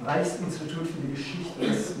Reichsinstitut für die Geschichte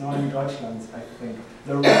des Neuen Deutschlands, I think.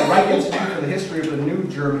 The Reich Institute for the History of the New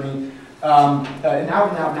Germany, an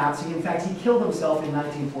out-and-out Nazi. In fact, he killed himself in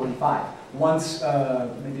 1945. Once,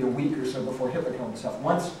 maybe a week or so before Hitler killed himself.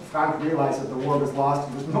 Once Frank realized that the war was lost,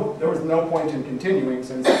 there was no point in continuing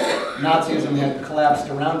since Nazism had collapsed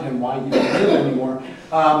around him. Why even live anymore?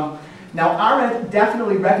 Now, Arendt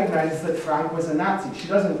definitely recognizes that Frank was a Nazi. She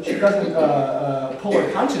doesn't pull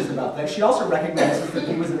her punches about that. She also recognizes that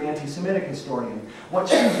he was an anti-Semitic historian. What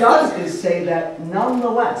she does is say that,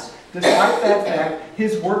 nonetheless, despite that fact,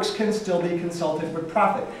 his works can still be consulted with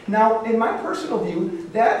profit. Now, in my personal view,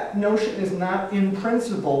 that notion is not in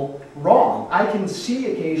principle wrong. I can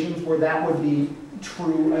see occasions where that would be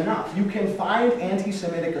true enough. You can find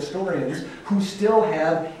anti-Semitic historians who still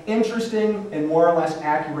have interesting and more or less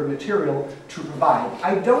accurate material to provide.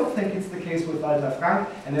 I don't think it's the case with Walter Frank,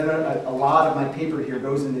 and then a lot of my paper here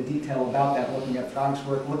goes into detail about that, looking at Frank's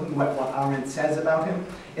work, looking at what Arendt says about him.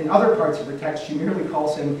 In other parts of her text, she merely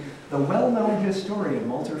calls him the well-known historian,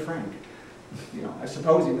 Walter Frank. You know, I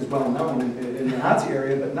suppose he was well known in the Nazi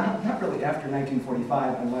area, but not really after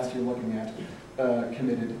 1945, unless you're looking at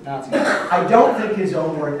committed Nazis. I don't think his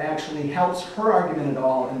own work actually helps her argument at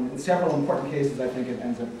all, and in several important cases I think it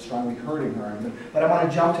ends up strongly hurting her argument. But I want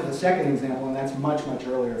to jump to the second example, and that's much, much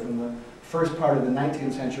earlier, from the first part of the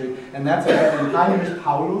 19th century, and that's a guy named Heinrich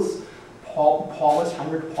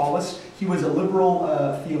Heinrich Paulus. He was a liberal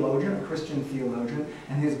theologian, a Christian theologian,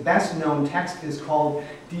 and his best known text is called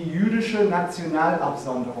Die Jüdische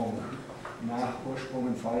Nationalabsonderung. Nach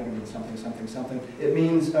Ursprungen folgen, something, something, something. It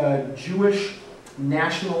means Jewish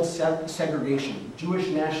national segregation, Jewish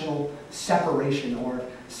national separation or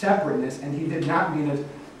separateness, and he did not mean it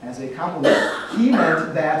as a compliment. He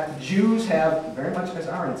meant that Jews have, very much as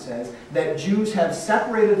Arendt says, that Jews have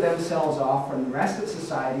separated themselves off from the rest of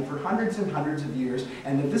society for hundreds and hundreds of years,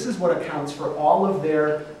 and that this is what accounts for all of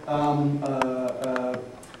their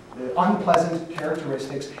unpleasant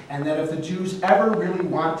characteristics, and that if the Jews ever really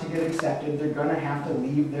want to get accepted, they're going to have to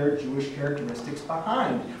leave their Jewish characteristics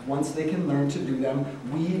behind. Once they can learn to do them,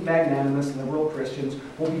 we magnanimous liberal Christians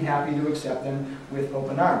will be happy to accept them with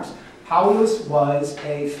open arms. Paulus was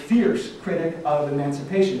a fierce critic of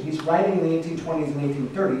emancipation. He's writing in the 1820s and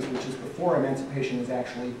 1830s, which is before emancipation has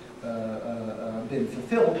actually been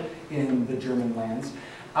fulfilled in the German lands.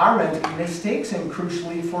 Arendt mistakes him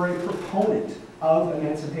crucially for a proponent of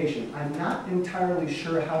emancipation. I'm not entirely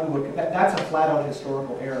sure how to look at that. That's a flat-out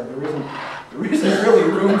historical error. There isn't really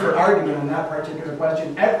room for argument on that particular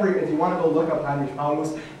question. If you want to go look up Heinrich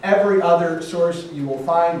Paulus, every other source you will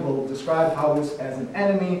find will describe Paulus as an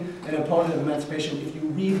enemy, an opponent of emancipation. If you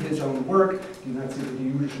read his own work, Die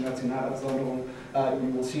Jüdische Nationalabsonderung, you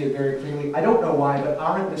will see it very clearly. I don't know why, but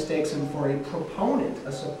Arendt mistakes him for a proponent,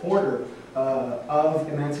 a supporter of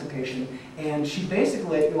emancipation, and she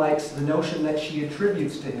basically likes the notion that she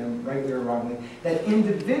attributes to him, rightly or wrongly, that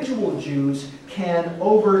individual Jews can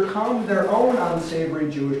overcome their own unsavory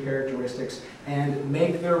Jewish characteristics and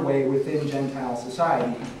make their way within Gentile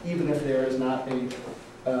society, even if there is not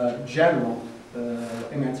a general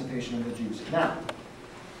emancipation of the Jews. Now,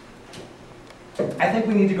 I think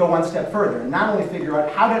we need to go one step further and not only figure out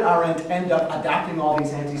how did Arendt end up adopting all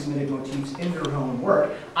these anti-Semitic motifs in her own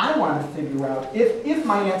work. I want to figure out if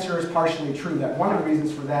my answer is partially true, that one of the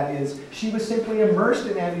reasons for that is she was simply immersed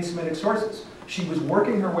in anti-Semitic sources. She was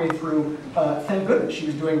working her way through, thank goodness, she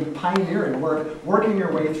was doing pioneering work, working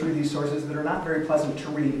her way through these sources that are not very pleasant to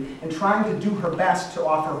read, and trying to do her best to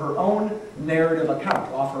offer her own narrative account,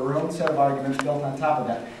 offer her own set of arguments built on top of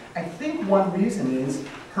that. I think one reason is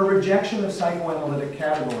her rejection of psychoanalytic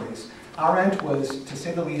categories. Arendt was, to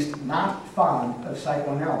say the least, not fond of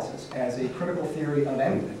psychoanalysis as a critical theory of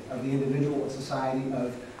anything, of the individual, of society,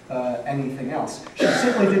 of anything else. She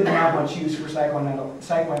simply didn't have much use for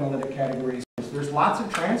psychoanalytic categories. There's lots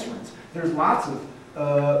of transference. There's lots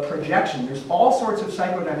of projection. There's all sorts of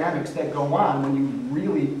psychodynamics that go on when you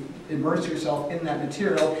really immerse yourself in that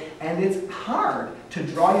material, and it's hard to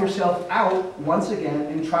draw yourself out once again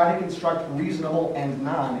and try to construct reasonable and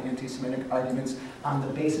non-anti-Semitic arguments on the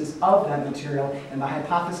basis of that material. And the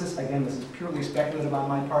hypothesis, again, this is purely speculative on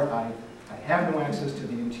my part. I have no access to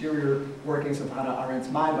the interior workings of Hannah Arendt's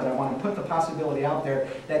mind, but I want to put the possibility out there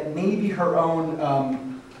that maybe her own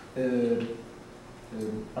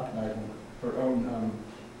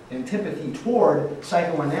antipathy toward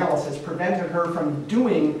psychoanalysis prevented her from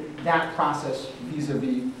doing that process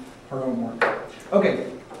vis-a-vis her own work.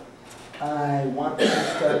 Okay, I want to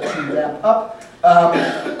start to wrap up.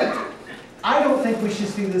 I don't think we should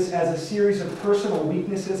see this as a series of personal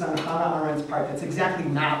weaknesses on Hannah Arendt's part. That's exactly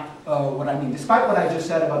not what I mean. Despite what I just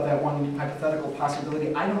said about that one hypothetical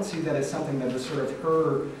possibility, I don't see that as something that is sort of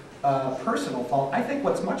her personal fault. I think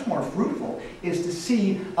what's much more fruitful is to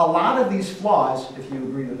see a lot of these flaws, if you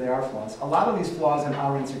agree that they are flaws, a lot of these flaws in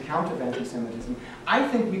Arendt's account of anti-Semitism, I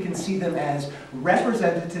think we can see them as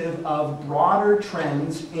representative of broader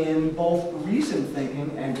trends in both recent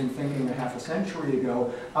thinking and in thinking a half a century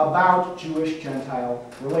ago about Jewish-Gentile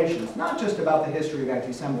relations. Not just about the history of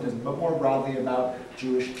anti-Semitism, but more broadly about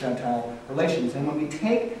Jewish-Gentile relations. And when we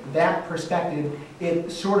take that perspective,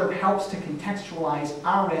 it sort of helps to contextualize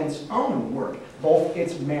Arendt's own work, both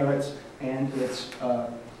its merits and its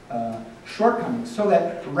shortcomings, so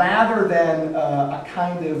that rather than a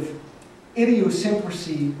kind of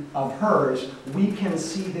idiosyncrasy of hers, we can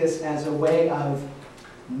see this as a way of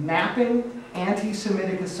mapping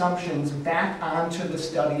anti-Semitic assumptions back onto the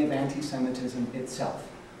study of anti-Semitism itself.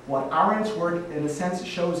 What Arendt's work, in a sense,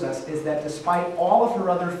 shows us is that despite all of her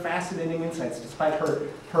other fascinating insights, despite her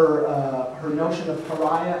notion of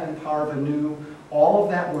pariah and parvenu, all of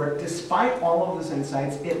that work, despite all of those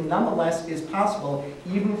insights, it nonetheless is possible,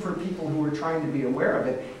 even for people who are trying to be aware of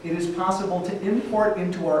it, it is possible to import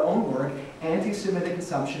into our own work anti-Semitic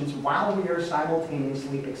assumptions while we are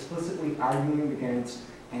simultaneously explicitly arguing against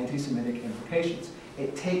anti-Semitic implications.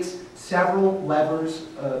 It takes several levels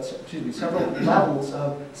of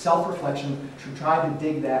self-reflection to try to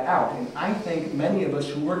dig that out. And I think many of us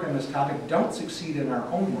who work on this topic don't succeed in our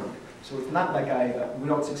own work. So it's not like we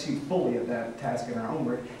don't succeed fully at that task in our own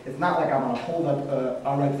work. It's not like I want to hold up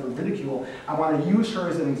Arendt for ridicule. I want to use her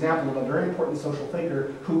as an example of a very important social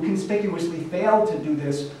thinker who conspicuously failed to do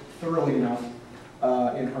this thoroughly enough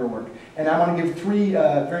in her work. And I want to give three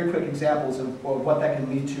very quick examples of what that can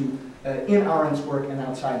lead to in Arendt's work and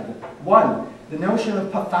outside of it. One, the notion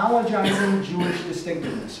of pathologizing Jewish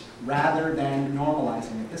distinctiveness rather than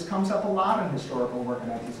normalizing it. This comes up a lot in historical work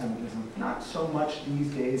on anti-Semitism. Not so much these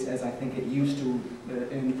days as I think it used to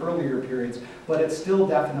in earlier periods, but it's still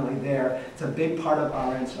definitely there. It's a big part of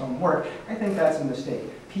Arendt's own work. I think that's a mistake.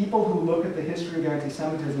 People who look at the history of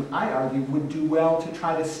anti-Semitism, I argue, would do well to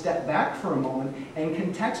try to step back for a moment and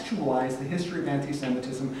contextualize the history of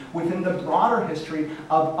anti-Semitism within the broader history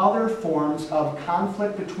of other forms of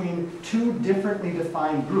conflict between two differently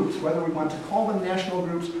defined groups, whether we want to call them national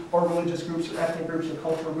groups or religious groups or ethnic groups or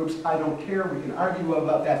cultural groups. I don't care. We can argue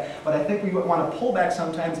about that. But I think we want to pull back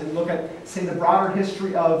sometimes and look at, say, the broader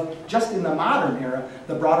history of, just in the modern era,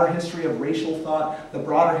 the broader history of racial thought, the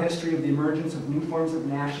broader history of the emergence of new forms of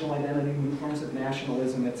national identity, new forms of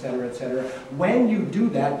nationalism, et cetera, et cetera. When you do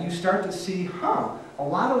that, you start to see, a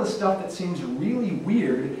lot of the stuff that seems really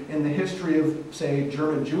weird in the history of, say,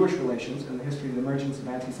 German-Jewish relations and the history of the emergence of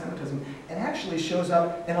anti-Semitism, it actually shows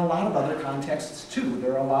up in a lot of other contexts too.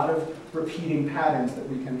 There are a lot of repeating patterns that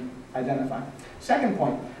we can identify. Second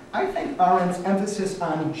point, I think Arendt's emphasis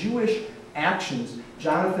on Jewish actions,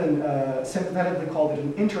 Jonathan sympathetically called it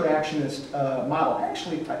an interactionist model.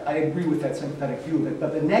 Actually, I agree with that sympathetic view of it,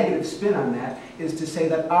 but the negative spin on that is to say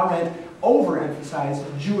that Arendt overemphasized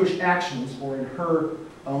Jewish actions, or in her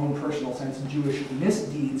own personal sense, Jewish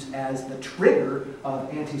misdeeds as the trigger of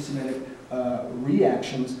anti-Semitic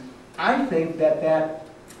reactions. I think that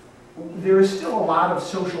there is still a lot of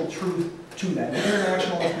social truth to that. The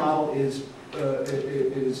internationalist model is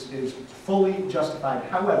fully justified.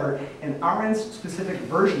 However, in Arendt's specific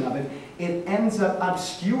version of it, it ends up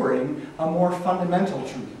obscuring a more fundamental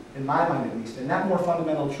truth, in my mind at least. And that more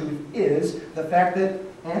fundamental truth is the fact that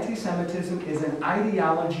anti-Semitism is an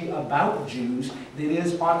ideology about Jews that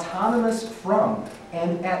is autonomous from,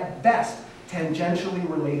 and at best, tangentially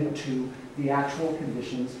related to, the actual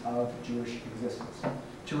conditions of Jewish existence.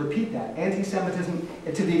 To repeat that, anti-Semitism,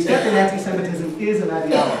 to the extent that anti-Semitism is an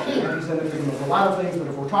ideology, anti-Semitism is a lot of things, but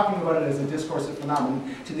if we're talking about it as a discursive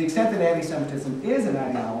phenomenon, to the extent that anti-Semitism is an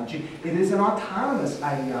ideology, it is an autonomous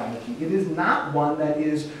ideology. It is not one that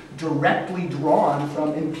is directly drawn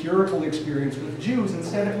from empirical experience with Jews.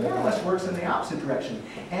 Instead, it more or less works in the opposite direction.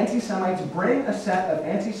 Anti-Semites bring a set of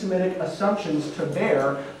anti-Semitic assumptions to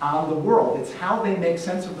bear on the world. It's how they make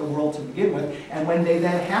sense of the world to begin with, and when they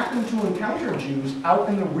then happen to encounter Jews out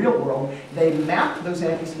in the real world, they map those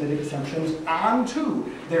anti-Semitic assumptions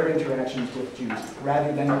onto their interactions with Jews,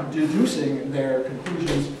 rather than deducing their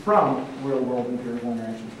conclusions from real-world empirical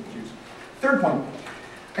interactions with Jews. Third point,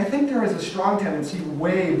 I think there is a strong tendency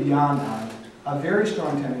way beyond Arendt, a very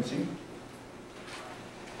strong tendency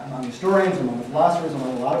among historians, among philosophers,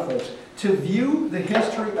 among a lot of folks, to view the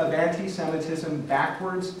history of anti-Semitism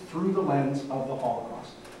backwards through the lens of the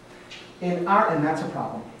Holocaust. And that's a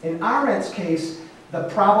problem. In Arendt's case, the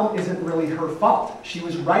problem isn't really her fault. She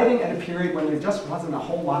was writing at a period when there just wasn't a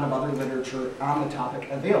whole lot of other literature on the topic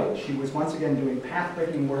available. She was once again doing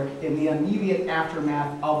path-breaking work in the immediate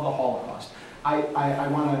aftermath of the Holocaust. I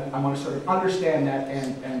want to sort of understand that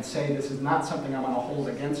and say this is not something I want to hold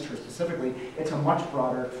against her specifically. It's a much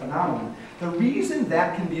broader phenomenon. The reason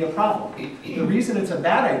that can be a problem, the reason it's a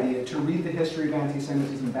bad idea to read the history of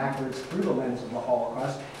anti-Semitism backwards through the lens of the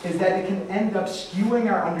Holocaust, is that it can end up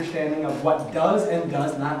skewing our understanding of what does and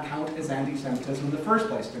does not count as anti-Semitism in the first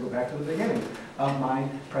place, to go back to the beginning of my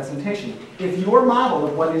presentation. If your model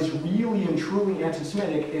of what is really and truly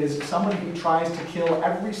anti-Semitic is somebody who tries to kill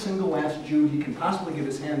every single last Jew he can possibly get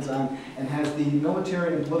his hands on and has the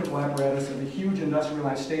military and political apparatus of a huge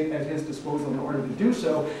industrialized state at his disposal in order to do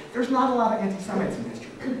so, there's not a lot of anti-Semites in history,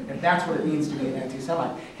 if that's what it means to be an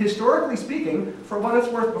anti-Semite. Historically speaking, for what it's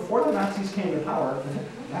worth, before the Nazis came to power, for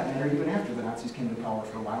that matter, even after the Nazis came to power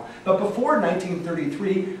for a while, but before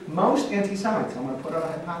 1933, most anti-Semites, I'm going to put out a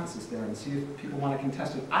hypothesis there and see if people want to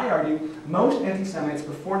contest it. I argue most anti-Semites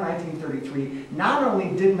before 1933 not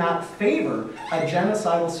only did not favor a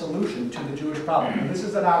genocidal solution to the Jewish problem, and this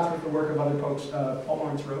is at odds with the work of other folks, Paul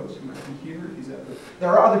Lawrence Rose, who might be here, there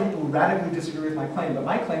are other people who radically disagree with my claim, but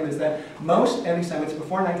my claim is that most anti-Semites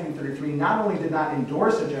before 1933 not only did not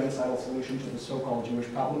endorse a genocidal solution to the so-called Jewish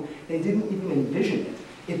problem, they didn't even envision it.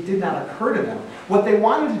 It did not occur to them. What they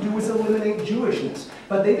wanted to do was eliminate Jewishness,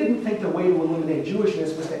 but they didn't think the way to eliminate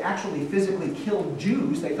Jewishness was to actually physically kill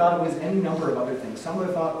Jews. They thought it was any number of other things. Some of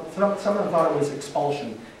them thought it was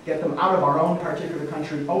expulsion. Get them out of our own particular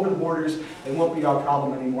country, over the borders, they won't be our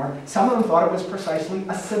problem anymore. Some of them thought it was precisely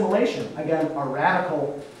assimilation. Again, a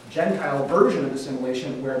radical Gentile version of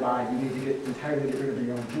assimilation whereby you need to entirely get rid of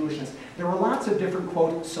your own Jewishness. There were lots of different,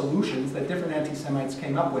 quote, solutions that different anti-Semites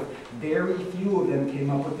came up with. Very few of them came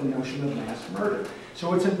up with the notion of mass murder.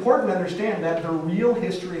 So it's important to understand that the real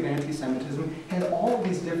history of anti-Semitism had all of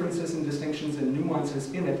these differences and distinctions and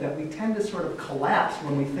nuances in it that we tend to sort of collapse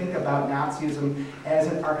when we think about Nazism as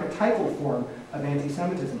an archetypal form of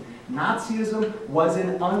anti-Semitism. Nazism was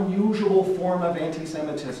an unusual form of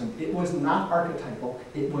anti-Semitism. It was not archetypal,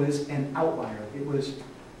 it was an outlier, it was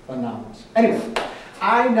anomalous. Anyway,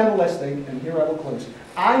 I nonetheless think, and here I will close,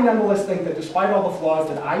 I nonetheless think that despite all the flaws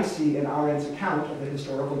that I see in Arendt's account of the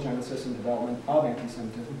historical genesis and development of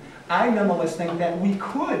anti-Semitism, I nonetheless think that we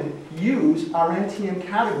could use Arendtian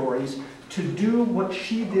categories to do what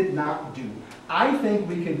she did not do. I think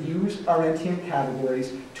we could use Arendtian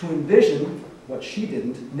categories to envision what she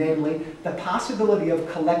didn't, namely the possibility of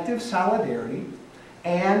collective solidarity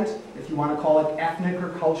and, if you want to call it ethnic or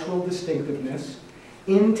cultural distinctiveness,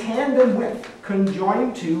 in tandem with,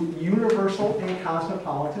 conjoined to universal and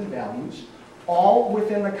cosmopolitan values, all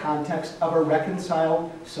within the context of a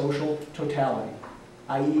reconciled social totality,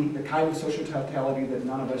 i.e. the kind of social totality that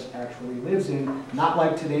none of us actually lives in, not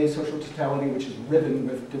like today's social totality, which is riven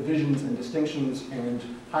with divisions and distinctions and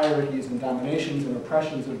hierarchies and dominations and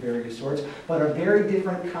oppressions of various sorts, but a very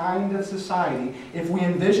different kind of society. If we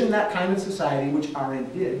envision that kind of society, which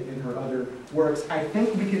Arendt did in her other works, I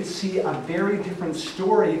think we can see a very different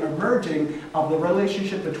story emerging of the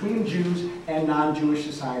relationship between Jews and non-Jewish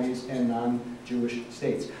societies and non-Jewish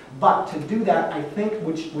states. But to do that, I think,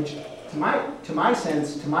 which to my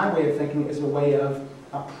sense, to my way of thinking, is a way of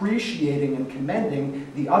appreciating and commending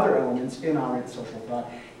the other elements in Arendt's social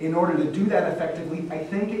thought. In order to do that effectively, I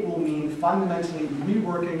think it will mean fundamentally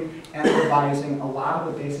reworking and revising a lot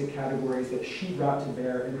of the basic categories that she brought to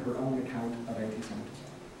bear in her own account of anti-Semitism.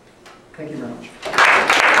 Thank you very much.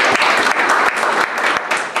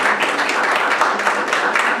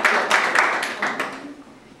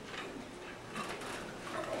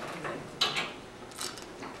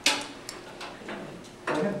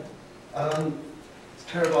 It's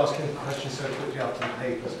terrible asking a question so quickly after the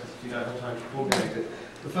papers because you don't have time to formulate it.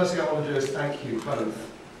 The first thing I want to do is thank you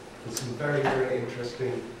both for some very, very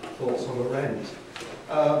interesting thoughts on Arendt.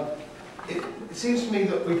 It seems to me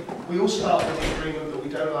that we all start with the agreement that we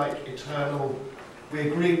don't like eternal, we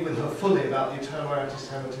agree with her fully about the eternal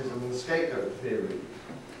anti-Semitism and the scapegoat theory.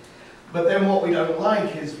 But then what we don't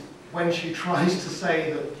like is when she tries to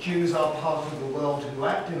say that Jews are part of the world who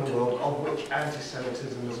act in a world of which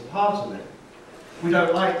anti-Semitism is a part of it. We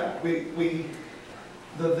don't like that. The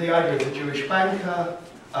idea of the Jewish banker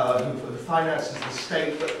who finances the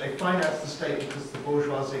state, but they finance the state because the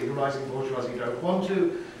bourgeoisie, the rising bourgeoisie, don't want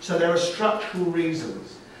to. So there are structural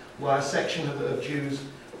reasons why a section of Jews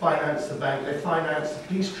finance the bank, they finance the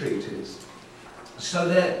peace treaties. So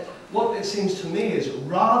that what it seems to me is,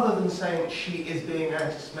 rather than saying she is being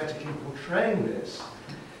anti-Semitic in portraying this,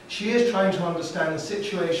 she is trying to understand the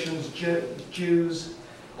situations Jews,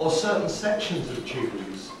 or certain sections of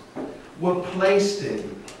Jews, were placed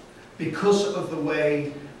in because of the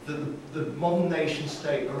way that the modern nation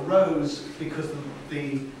state arose, because of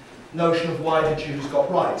the notion of why the Jews got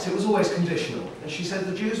rights. It was always conditional. And she said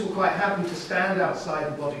the Jews were quite happy to stand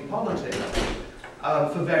outside the body politic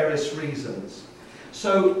for various reasons.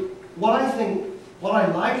 So what I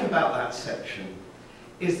like about that section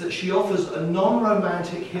is that she offers a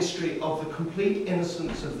non-romantic history of the complete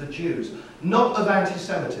innocence of the Jews, not of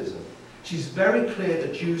anti-Semitism. She's very clear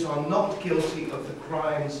that Jews are not guilty of the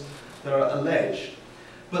crimes that are alleged.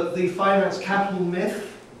 But the finance capital myth,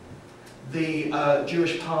 the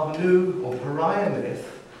Jewish parvenu or pariah myth,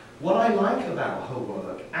 what I like about her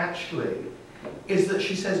work actually is that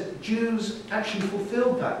she says Jews actually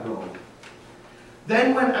fulfilled that role.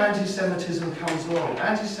 Then when anti-Semitism comes along,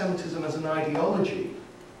 anti-Semitism as an ideology,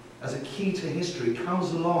 as a key to history,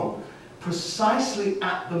 comes along precisely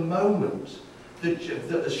at the moment that,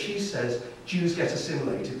 as she says, Jews get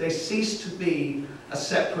assimilated. They cease to be a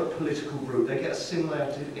separate political group. They get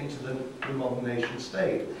assimilated into the modern nation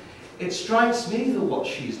state. It strikes me that what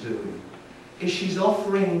she's doing is she's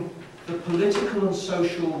offering the political and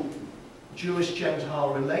social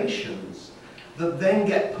Jewish-Gentile relations that then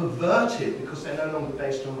get perverted, because they're no longer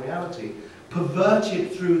based on reality,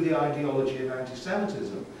 perverted through the ideology of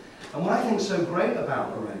anti-Semitism. And what I think is so great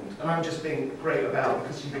about Arendt, and I'm just being great about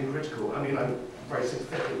because you've been critical, I mean, I'm very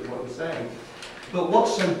sympathetic with what you're saying, but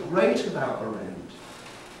what's so great about Arendt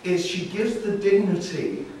is she gives the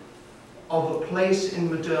dignity of a place in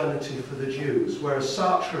modernity for the Jews, whereas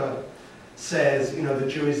Sartre says, you know, the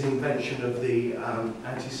Jew is the invention of the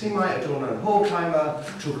anti-Semite, Adorno and Horkheimer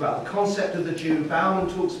talk about the concept of the Jew, Bauman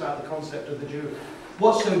talks about the concept of the Jew.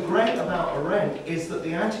 What's so great about Arendt is that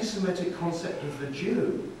the anti-Semitic concept of the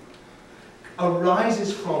Jew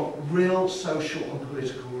arises from real social and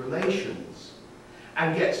political relations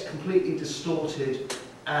and gets completely distorted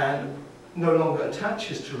and no longer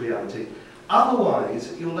attaches to reality.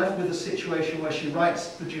 Otherwise, you're left with a situation where she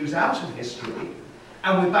writes the Jews out of history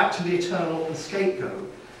and we're back to the eternal and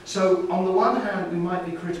scapegoat. So on the one hand, we might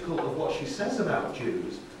be critical of what she says about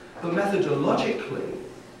Jews, but methodologically,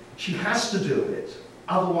 she has to do it.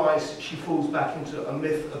 Otherwise, she falls back into a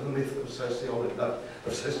myth of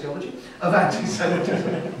sociology, of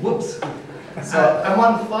anti-Semitism. Whoops. And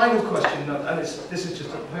one final question, and this is just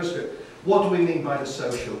a postscript. What do we mean by the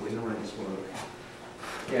social in Arendt's work?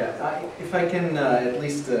 Yeah, if I can at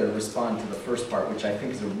least respond to the first part, which I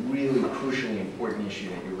think is a really crucially important issue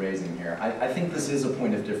that you're raising here. I think this is a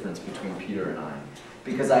point of difference between Peter and I,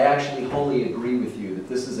 because I actually wholly agree with you that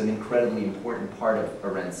this is an incredibly important part of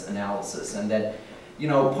Arendt's analysis, and that, you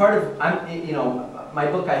know, my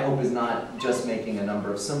book, I hope, is not just making a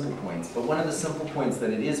number of simple points, but one of the simple points that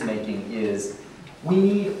it is making is we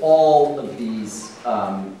need all of these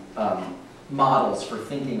models for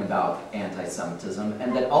thinking about anti-Semitism,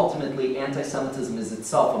 and that ultimately anti-Semitism is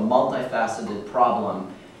itself a multifaceted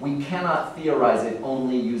problem. We cannot theorize it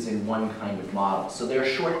only using one kind of model. So there are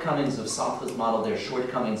shortcomings of Safa's model, there are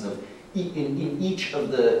shortcomings of in each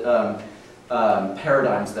of the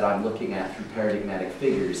paradigms that I'm looking at through paradigmatic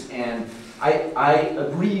figures. And I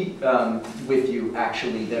agree with you,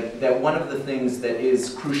 actually, that one of the things that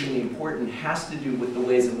is crucially important has to do with the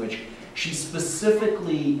ways in which she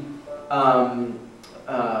specifically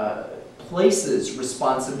places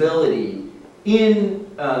responsibility in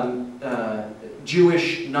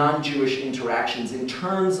Jewish, non-Jewish interactions in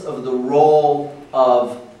terms of the role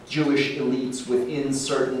of Jewish elites within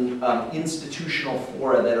certain institutional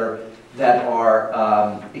fora that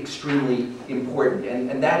are extremely important.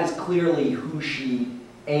 And that is clearly who she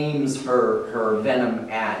aims her venom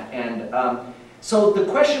at. And so the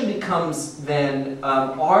question becomes then,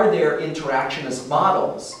 are there interactionist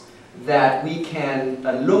models that we can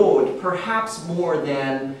load perhaps more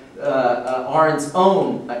than Arendt's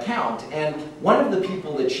own account. And one of the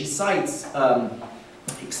people that she cites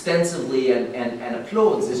extensively and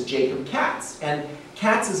applauds is Jacob Katz. And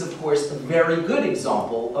Katz is, of course, a very good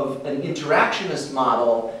example of an interactionist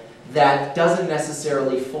model that doesn't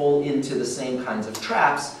necessarily fall into the same kinds of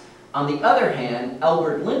traps. On the other hand,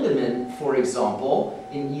 Albert Lindemann, for example,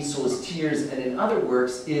 in Esau's Tears and in other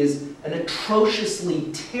works, is an atrociously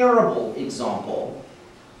terrible example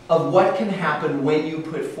of what can happen when you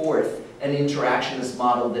put forth an interactionist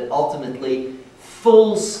model that ultimately,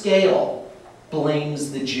 full scale,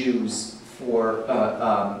 blames the Jews for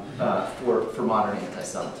modern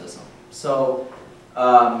anti-Semitism. So,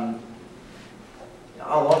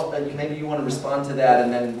 maybe you want to respond to that,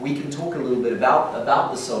 and then we can talk a little bit about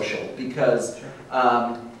the social, because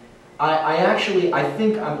I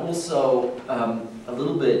think I'm also a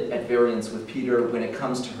little bit at variance with Peter when it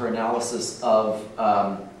comes to her analysis of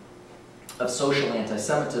social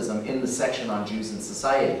anti-Semitism in the section on Jews and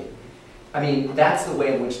society. I mean, that's the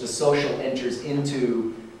way in which the social enters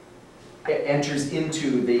into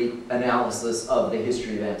the analysis of the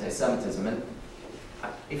history of anti-Semitism. And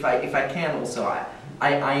if I can also,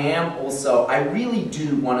 I really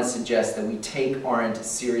do want to suggest that we take Arendt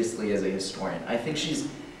seriously as a historian. I think she's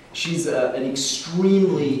an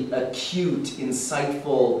extremely acute,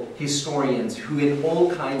 insightful historian who in all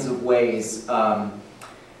kinds of ways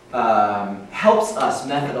helps us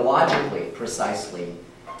methodologically, precisely,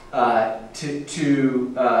 to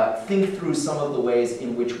think through some of the ways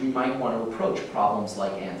in which we might want to approach problems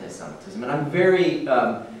like anti-Semitism. And I'm very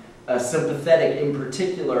sympathetic in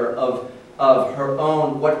particular of her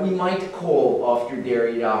own, what we might call, after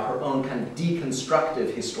Derrida, her own kind of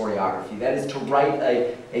deconstructive historiography. That is, to write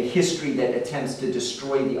a history that attempts to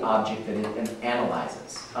destroy the object that it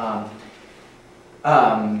analyzes.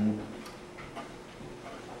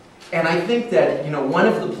 And I think that, one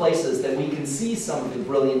of the places that we can see some of the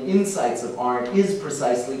brilliant insights of Arendt is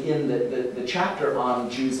precisely in the chapter on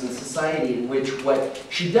Jews and society, in which what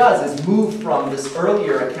she does is move from this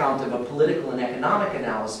earlier account of a political and economic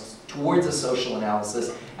analysis towards a social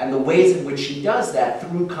analysis, and the ways in which she does that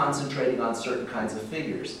through concentrating on certain kinds of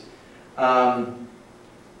figures. I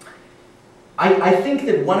think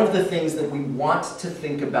that one of the things that we want to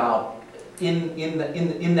think about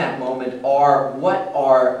in that moment are what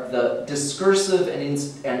are the discursive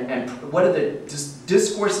and what are the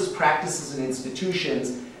discourses, practices, and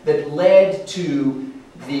institutions that led to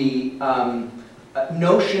the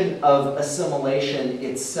notion of assimilation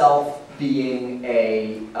itself being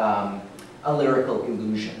a lyrical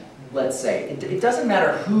illusion, let's say. It doesn't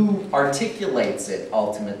matter who articulates it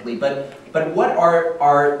ultimately, but what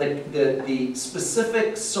are the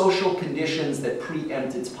specific social conditions that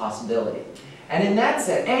preempt its possibility? And in that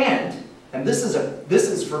sense, and this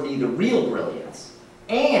is for me the real brilliance,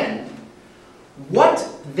 and what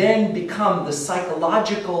then become the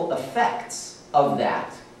psychological effects of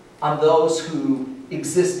that on those who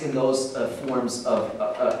exist in those forms of,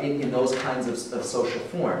 in those kinds of social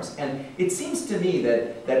forms. And it seems to me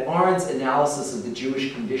that Arendt's analysis of the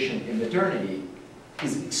Jewish condition in modernity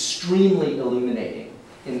is extremely illuminating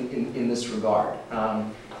in this regard.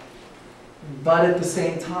 But at the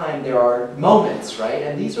same time, there are moments, right?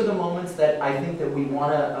 And these are the moments that I think that we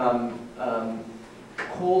want to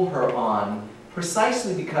call her on,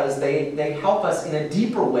 precisely because they help us in a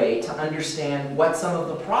deeper way to understand what some of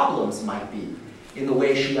the problems might be in the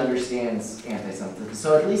way she understands anti-Semitism.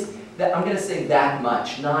 So at least I'm going to say that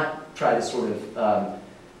much, not try to sort of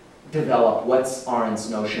develop what's Arendt's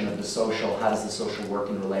notion of the social, how does the social work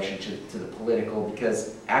in relationship to the political,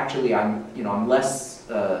 because actually I'm less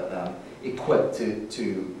equipped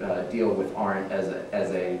to deal with Arendt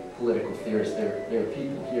as a political theorist. There are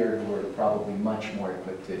people here who are probably much more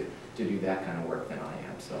equipped to do that kind of work than I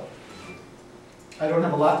am. So I don't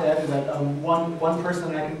have a lot to add to that. One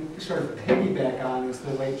person I can sort of piggyback on is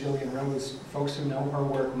the late Gillian Rose. Folks who know her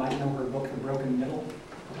work might know her book, The Broken Middle.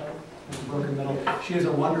 She has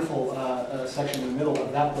a wonderful section in the middle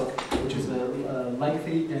of that book, which is a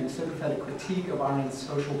lengthy and sympathetic critique of Arendt's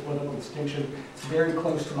social political distinction. It's very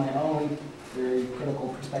close to my own very critical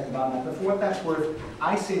perspective on that. But for what that's worth,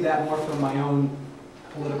 I see that more from my own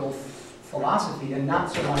political philosophy and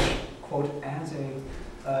not so much, quote, as a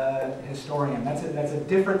historian. That's a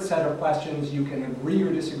different set of questions. You can agree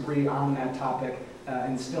or disagree on that topic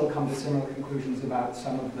and still come to similar conclusions about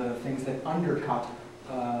some of the things that undercut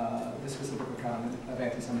the specific account of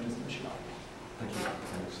anti-Semitism in Chicago. Thank you.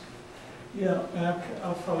 Thanks. Yeah,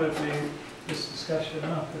 I'll follow this discussion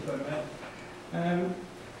up, if I may.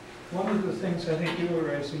 One of the things I think you were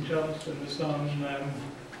raising, Jonathan, was on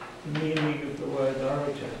the meaning of the word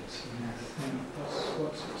origins.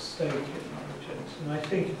 What's at stake in origins. And I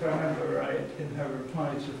think, if I remember right, in her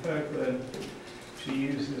reply to Berglund, she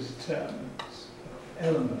uses terms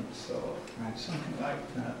elements or something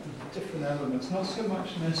like that, different elements, not so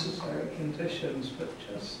much necessary conditions, but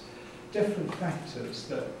just different factors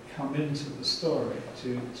that come into the story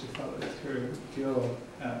to follow through your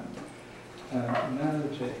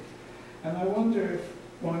analogy. And I wonder if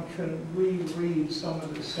one can reread some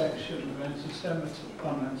of the section of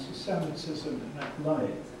anti-Semitism in that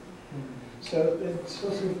light. So it's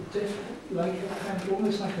sort of different, like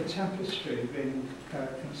almost like a tapestry being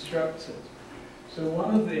constructed. So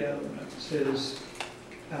one of the elements is,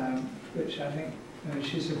 which I think,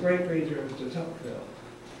 she's a great reader of de Tocqueville,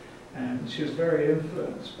 and she was very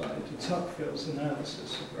influenced by de Tocqueville's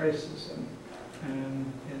analysis of racism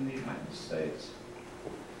in the United States.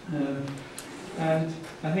 And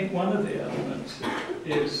I think one of the elements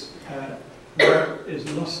is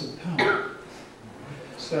loss of power.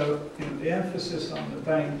 So the emphasis on the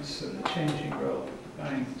banks and the changing role of the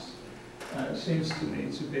banks seems to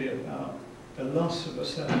me to be about the loss of a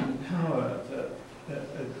certain power that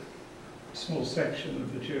a small section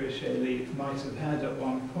of the Jewish elite might have had at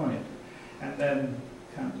one point, and then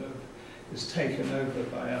kind of is taken over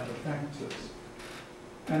by other factors.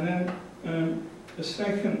 And then the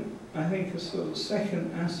second, I think a sort of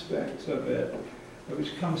second aspect of it,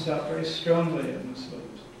 which comes out very strongly in the sort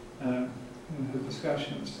of in the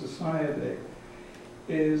discussion of society,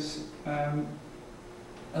 is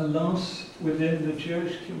a loss within the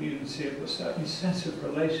Jewish community of a certain set of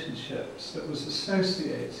relationships that was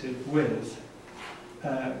associated with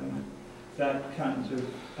that kind of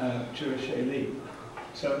Jewish elite.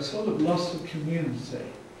 So a sort of loss of community,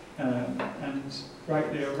 and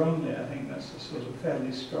rightly or wrongly, I think that's a sort of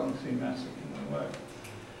fairly strong thematic in the work.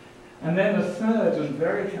 And then a third and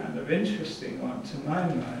very kind of interesting one to my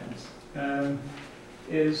mind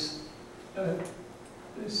is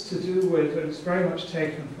to do with, and it's very much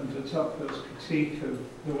taken from de Tocqueville's critique of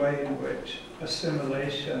the way in which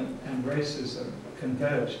assimilation and racism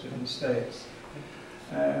converged in the States,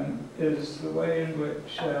 is the way in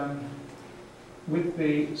which, with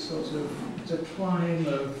the sort of decline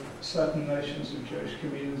of certain notions of Jewish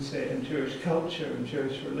community and Jewish culture and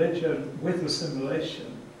Jewish religion with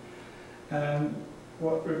assimilation,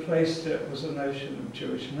 what replaced it was a notion of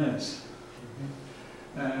Jewishness.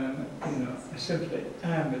 I simply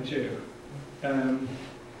am a Jew. And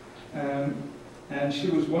she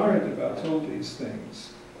was worried about all these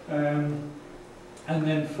things. And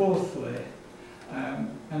then fourthly,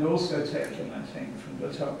 and also taken, I think, from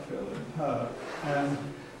de Tocqueville in part,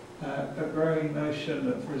 a growing notion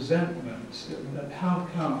of resentment, that how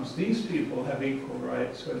comes these people have equal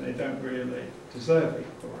rights when they don't really deserve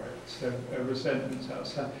equal rights, so a resentment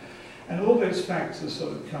outside. And all those factors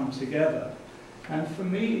sort of come together. And for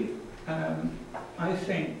me, I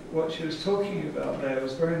think what she was talking about there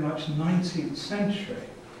was very much 19th century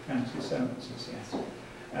anti-Semitism,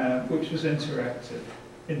 which was interactive,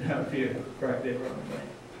 in her view, rightly or wrongly.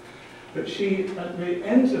 But she, at the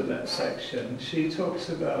end of that section, she talks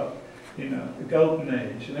about, the golden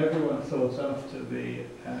age, and everyone thought after the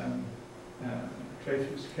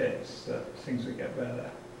Dreyfus case that things would get better.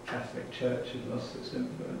 Catholic Church had lost its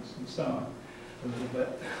influence, and so on, a little bit.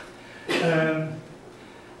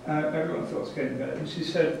 Everyone thought it was getting better. And she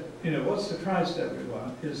said, what surprised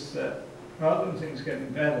everyone is that rather than things getting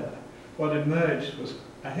better, what emerged was,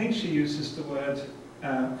 I think she uses the word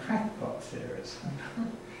crackpot theories.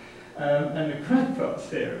 And the crackpot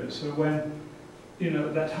theories are when,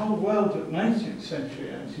 that whole world of 19th century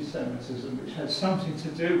anti-Semitism, which had something to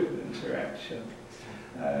do with interaction,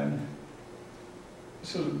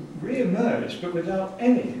 sort of re-emerged, but without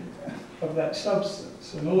any of that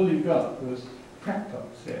substance. And all you got was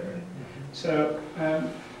crackpot theory. So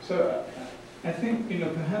I think,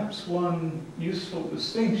 perhaps one useful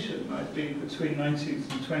distinction might be between 19th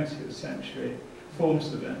and 20th century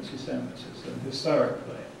forms of anti-Semitism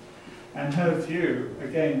historically. And her view,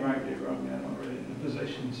 again, rightly or wrongly, I'm not really in a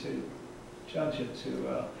position to judge it too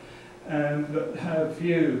well, but her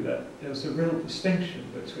view that there's a real distinction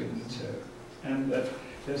between the two, and that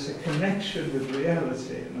there's a connection with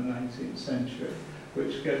reality in the 19th century,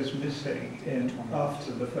 which goes missing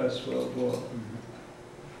after the First World War.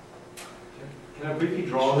 Can I briefly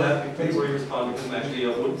draw on that before you respond? Because actually I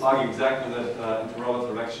would argue exactly that into Robert's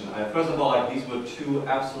direction. First of all, these were two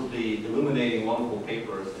absolutely illuminating, wonderful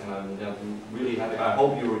papers, and I'm really happy. I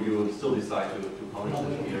hope you still decide to publish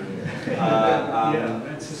them here.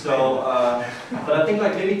 But I think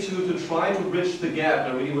maybe to try to bridge the gap,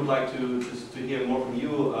 I really would like to hear more from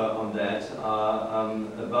you on that.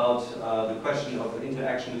 met about the question of the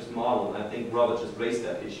interactionist model, and I think Robert just raised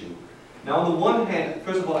that issue. Now, on the one hand,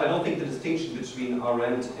 first of all, I don't think the distinction between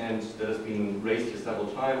Arendt and that has been raised here several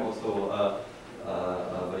times, also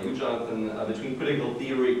by you, Jonathan, between critical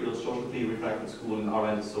theory, critical social theory, fragment school, and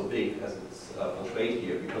Arendt is so big as it's portrayed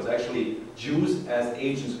here, because actually Jews as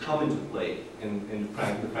agents come into play in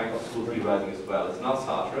the Frankfurt School theorizing as well. It's not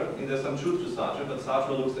Sartre. I mean, there's some truth to Sartre, but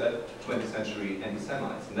Sartre looks at 20th century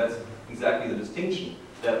anti-Semites, and that's exactly the distinction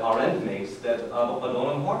that Arendt makes, that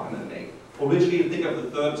Adorno and Horkheimer make. Originally, think of the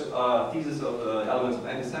third thesis of elements of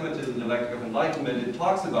anti-Semitism, the dialectic of enlightenment. It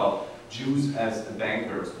talks about Jews as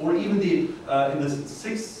bankers, or even the in the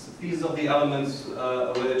sixth thesis of the elements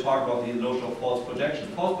where they talk about the notion of false projection.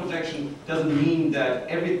 False projection doesn't mean that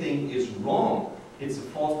everything is wrong. It's a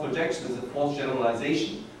false projection. It's a false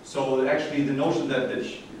generalization. So actually, the notion that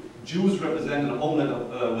Jews represent a homeland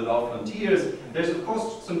without frontiers, there's of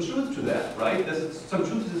course some truth to that, right? There's some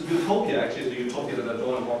truth to this utopia. Actually, it's a utopia that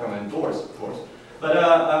Adorno and Horkheimer endorse, of course.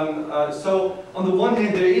 But so on the one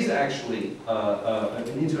hand, there is actually an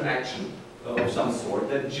interaction of some sort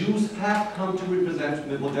that Jews have come to represent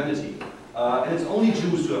modernity, and it's only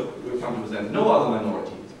Jews who have come to present, no other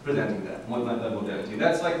minorities presenting that modernity.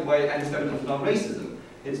 That's like the way anti-Semitism is not racism.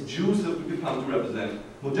 It's Jews who have come to represent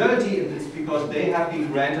modernity, and it's because they have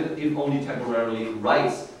been granted, if only temporarily,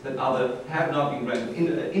 rights that others have not been granted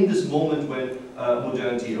in this moment when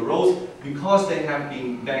modernity arose, because they have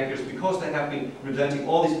been bankers, because they have been representing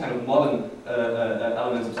all these kind of modern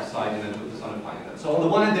elements of society and then personifying them. So on the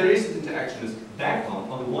one hand, there is an interactionist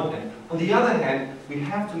background, on the one hand. On the other hand, we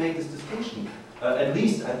have to make this distinction. At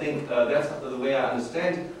least, I think, that's the way I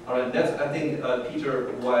understand, that's, I think,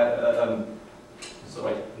 Peter,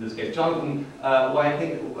 sorry, in this case, Jonathan, why I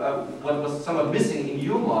think what was somewhat missing in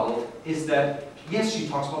your model is that, yes, she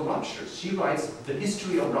talks about ruptures. She writes the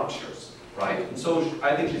history of ruptures, right? And so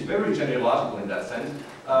I think she's very genealogical in that sense.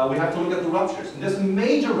 We have to look at the ruptures. And there's a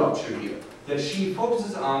major rupture here that she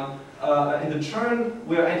focuses on in the turn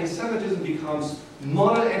where anti-Semitism becomes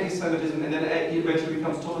modern anti-Semitism and then eventually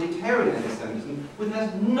becomes totalitarian anti-Semitism, which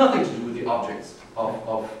has nothing to do with the objects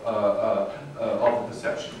of the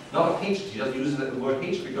perception. Not of hatred. She just uses the word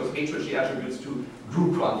hatred because hatred she attributes to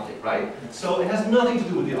group conflict, right? So it has nothing to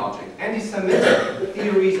do with the object. Anti-Semitic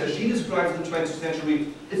theories, as she describes in the 20th century,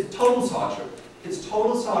 is total Sartre. It's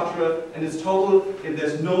total Sartre, and it's total,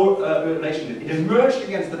 there's no relation. It emerged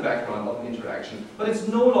against the background of an interaction, but it's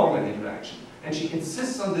no longer an interaction. And she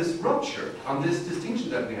insists on this rupture, on this distinction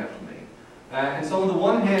that we have to make. And so on the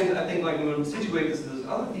one hand, I think like when we situate this to these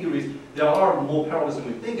other theories, there are more parallels than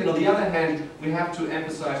we think. And on the other hand, we have to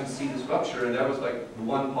emphasize and see this rupture. And that was like the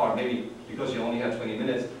one part, maybe because you only had 20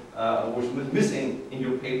 minutes, was missing in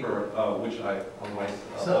your paper, which I otherwise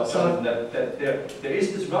that there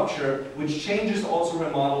is this rupture, which changes also her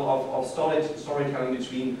model of storytelling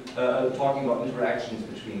between, talking about interactions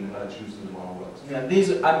between Jews and the modern world. Yeah,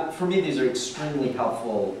 these for me, these are extremely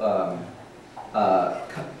helpful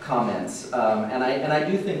comments, and I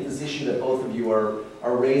do think this issue that both of you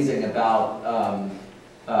are raising about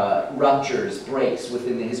ruptures, breaks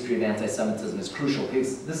within the history of anti-Semitism is crucial,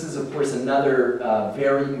 because this is, of course, another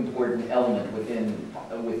very important element within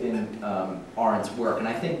Arendt's work, and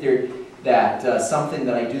I think that something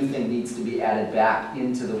that I do think needs to be added back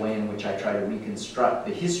into the way in which I try to reconstruct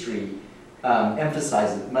the history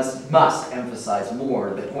must emphasize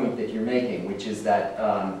more the point that you're making, which is that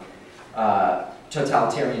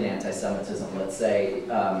totalitarian anti-Semitism, let's say,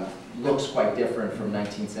 looks quite different from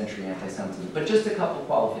 19th century anti-Semitism. But just a couple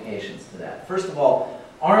qualifications to that. First of all,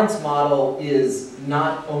 Arendt's model is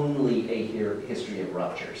not only a history of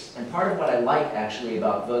ruptures. And part of what I like actually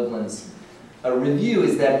about Voegelin's review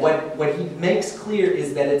is that what he makes clear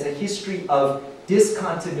is that it's a history of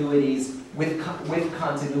discontinuities with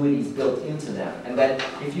continuities built into them. And that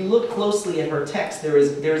if you look closely at her text,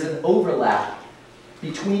 there's an overlap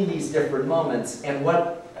between these different moments. And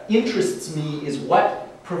what interests me is what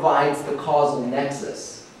provides the causal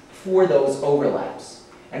nexus for those overlaps.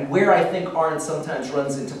 And where I think Arendt sometimes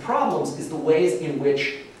runs into problems is the ways in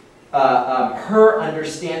which her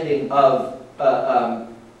understanding of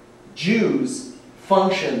Jews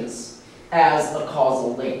functions as a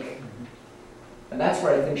causal link. And that's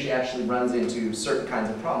where I think she actually runs into certain kinds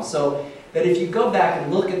of problems. So that if you go back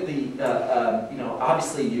and look at the,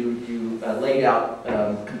 obviously you laid out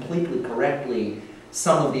completely correctly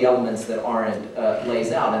some of the elements that Arendt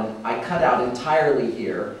lays out. And I cut out entirely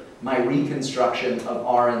here my reconstruction of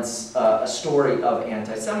Arendt's story of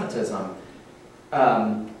anti-Semitism,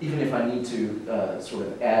 even if I need to sort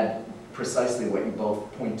of add precisely what you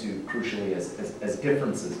both point to crucially as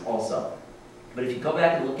differences also. But if you go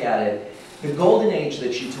back and look at it, the golden age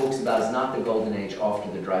that she talks about is not the golden age after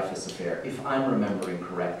the Dreyfus Affair, if I'm remembering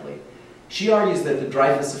correctly. She argues that the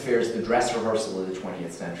Dreyfus Affair is the dress rehearsal of the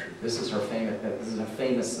 20th century. This is her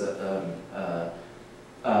famous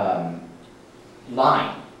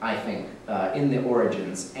line, I think, in the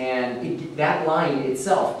Origins. And that line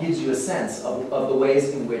itself gives you a sense of the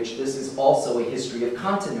ways in which this is also a history of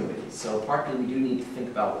continuity. So partly we do need to think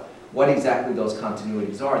about what exactly those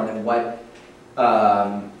continuities are, and then what,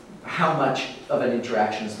 how much of an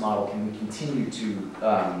interactionist model can we continue to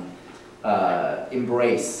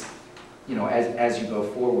embrace, you know, as you go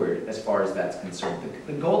forward, as far as that's concerned.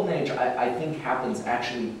 The Golden Age, I think, happens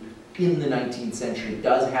actually in the 19th century. It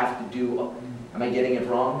does have to do, am I getting it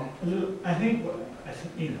wrong? I think,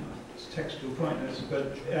 you know, it's textual pointers,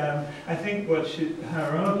 but I think what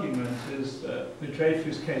her argument is that the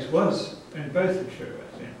Dreyfus case was, and both are true,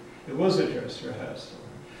 I think. It was a dress rehearsal.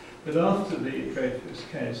 But after the Dreyfus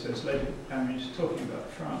case, there's I mean, she's talking about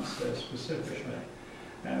France there specifically.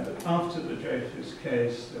 But after the Dreyfus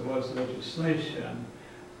case, there was legislation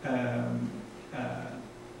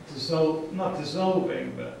not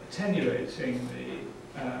dissolving, but attenuating the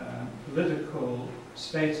political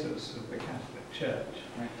status of the Catholic Church.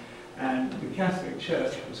 Right. And the Catholic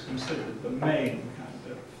Church was considered the main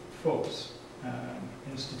kind of force,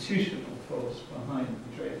 institutional force behind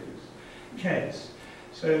the Dreyfus case.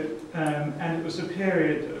 So, and it was a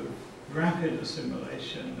period of rapid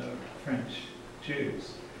assimilation of French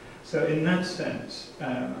Jews. So in that sense,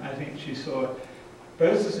 I think she saw it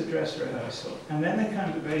both as a dress rehearsal and then a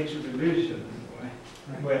kind of age of illusion in a way,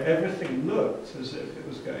 where everything looked as if it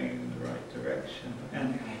was going in the right direction.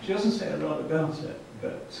 And she doesn't say a lot about it,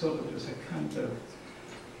 but sort of there's a kind of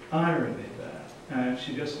irony there.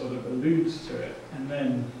 She just sort of alludes to it, and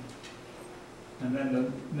then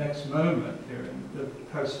the next moment, during the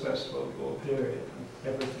post-First World War period,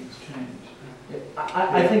 everything's changed.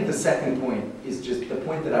 I think the second point is just the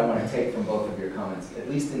point that I want to take from both of your comments, at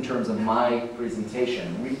least in terms of my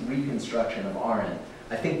presentation, reconstruction of Arendt.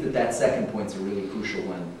 I think that second point's a really crucial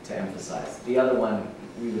one to emphasize. The other one,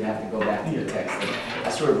 we would have to go back to the text. I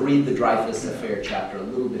sort of read the Dreyfus Affair chapter a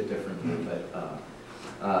little bit differently,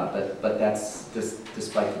 but that's just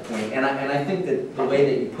despite the point. And I think that the way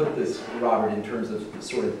that you put this, Robert, in terms of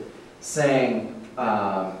sort of saying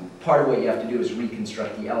part of what you have to do is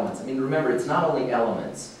reconstruct the elements. I mean, remember, it's not only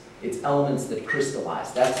elements, it's elements that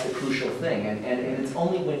crystallize. That's the crucial thing. And it's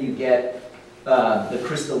only when you get the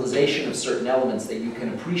crystallization of certain elements that you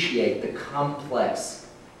can appreciate the complex,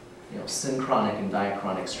 you know, synchronic and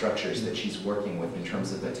diachronic structures that she's working with in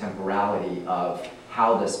terms of the temporality of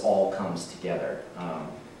how this all comes together.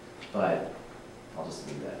 But I'll just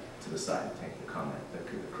leave that to the side and take the comment, the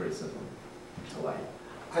criticism to light.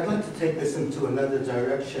 I'd like to take this into another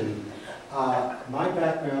direction. My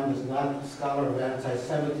background is not a scholar of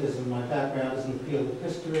anti-Semitism. My background is in the field of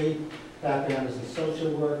history, background is in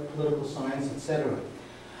social work, political science, etc.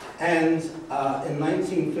 And in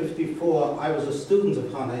 1954, I was a student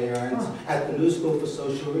of Hannah Arendt at the New School for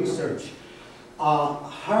Social Research.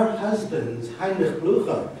 Her husband, Heinrich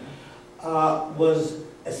Blücher, was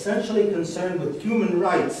essentially concerned with human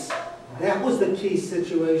rights. That was the key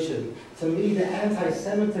situation. To me, the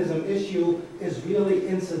anti-Semitism issue is really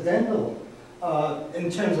incidental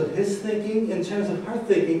in terms of his thinking, in terms of her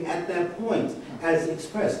thinking at that point, as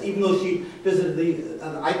expressed, even though she visited the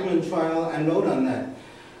Eichmann trial and wrote on that.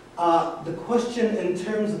 The question in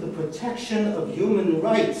terms of the protection of human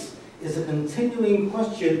rights is a continuing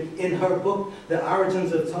question in her book, The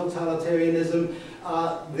Origins of Totalitarianism.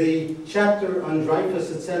 The chapter on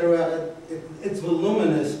Dreyfus, etc., it's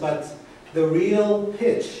voluminous, but the real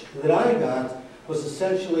pitch that I got was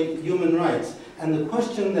essentially human rights. And the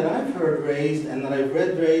question that I've heard raised and that I've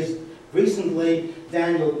read raised recently,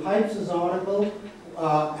 Daniel Pipes' article,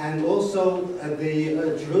 and also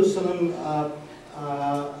the Jerusalem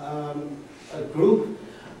group,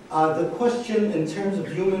 the question in terms of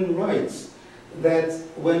human rights, that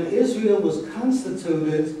when Israel was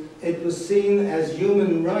constituted, it was seen as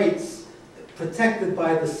human rights protected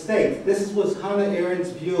by the state. This was Hannah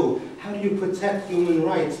Arendt's view. How do you protect human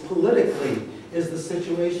rights politically is the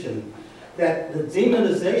situation. That the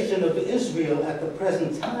demonization of Israel at the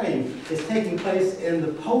present time is taking place in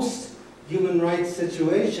the post-human rights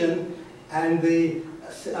situation, and the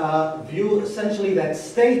view essentially that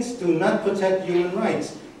states do not protect human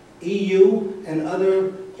rights. EU and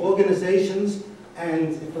other organizations,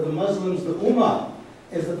 and for the Muslims, the Ummah,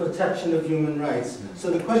 is the protection of human rights.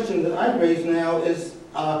 So the question that I raise now is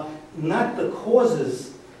not the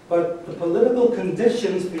causes, but the political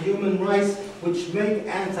conditions for human rights which make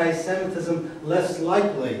anti-Semitism less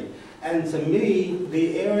likely. And to me,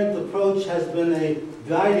 the Arendt approach has been a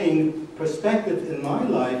guiding perspective in my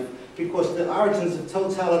life, because the origins of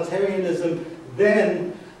totalitarianism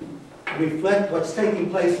then reflect what's taking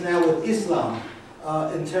place now with Islam,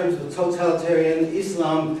 in terms of totalitarian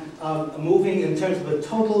Islam moving in terms of a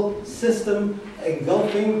total system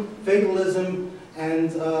engulfing fatalism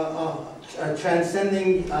and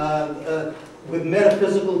transcending with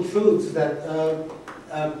metaphysical truths that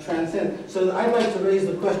transcend. So I'd like to raise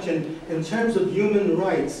the question, in terms of human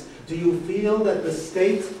rights, do you feel that the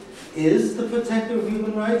state is the protector of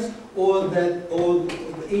human rights, or that, or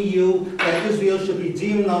the EU, that Israel should be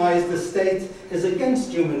demonized, the state is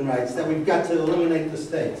against human rights, that we've got to eliminate the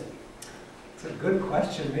state? It's a good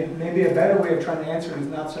question. Maybe a better way of trying to answer it is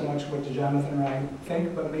not so much what Jonathan and I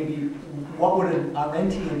think, but maybe what would an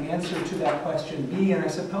Arendtian answer to that question be? And I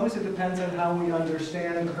suppose it depends on how we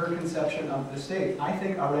understand her conception of the state. I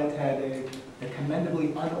think Arendt had a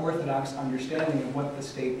commendably unorthodox understanding of what the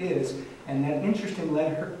state is, and that interestingly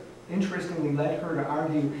led her to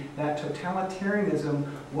argue that totalitarianism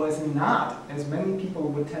was not, as many people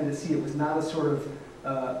would tend to see, it was not a sort of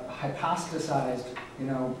hypostasized,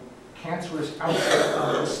 cancerous outbreak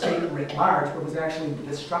of the state writ large, but was actually the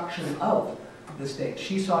destruction of the state.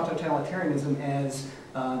 She saw totalitarianism as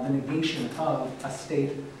the negation of a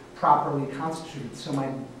state properly constituted. So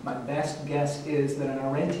my best guess is that an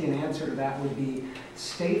Arendtian answer to that would be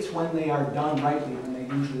states, when they are done rightly, and they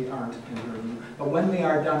usually aren't in her view, but when they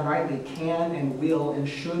are done rightly, can and will and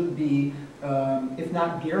should be, if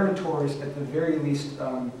not guarantors, at the very least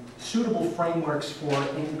suitable frameworks for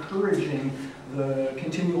encouraging the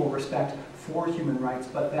continual respect for human rights.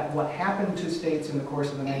 But that what happened to states in the course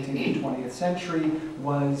of the 19th and 20th century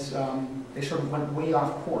was they sort of went way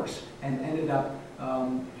off course and ended up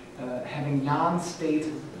having non-state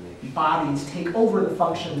bodies take over the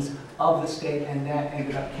functions of the state, and that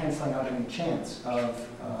ended up canceling out any chance of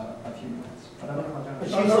human rights. But I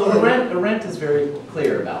don't know about Arendt is very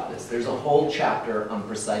clear about this. There's a whole chapter on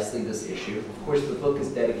precisely this issue. Of course, the book is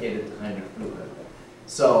dedicated to Heinrich Blücher.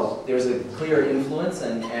 So there's a clear influence,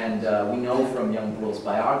 and we know from young Bruhl's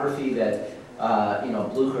biography that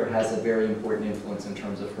Blücher has a very important influence in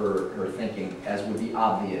terms of her thinking, as would be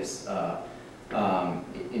obvious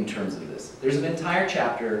in terms of this. There's an entire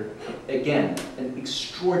chapter, again, an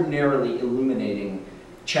extraordinarily illuminating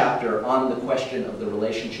chapter on the question of the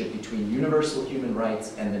relationship between universal human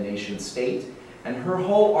rights and the nation state. And her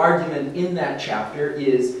whole argument in that chapter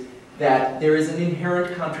is that there is an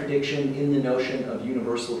inherent contradiction in the notion of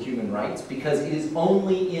universal human rights, because it is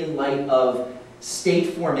only in light of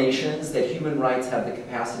state formations that human rights have the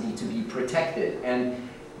capacity to be protected. And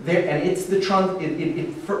it's the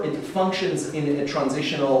it functions in a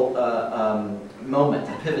transitional moment,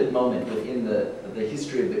 a pivot moment within the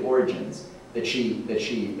history of the origins that she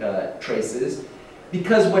traces,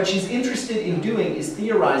 because what she's interested in doing is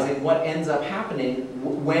theorizing what ends up happening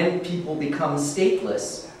when people become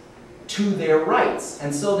stateless to their rights.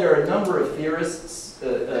 And so there are a number of theorists,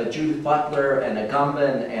 Judith Butler and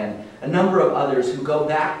Agamben and a number of others, who go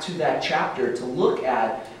back to that chapter to look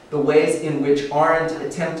at the ways in which Arendt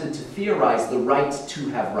attempted to theorize the right to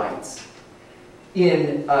have rights.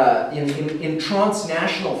 In a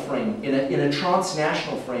transnational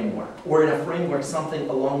framework, or in a framework something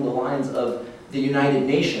along the lines of the United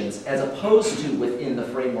Nations, as opposed to within the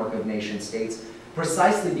framework of nation states,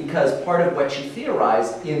 precisely because part of what she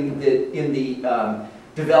theorized in the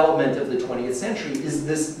development of the 20th century is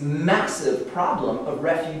this massive problem of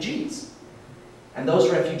refugees. And those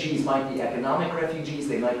refugees might be economic refugees,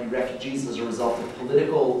 they might be refugees as a result of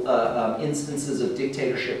political instances of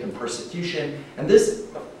dictatorship and persecution. And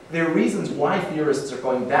there are reasons why theorists are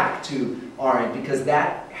going back to Arendt, because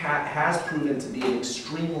that has proven to be an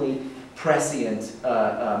extremely prescient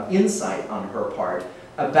insight on her part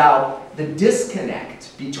about the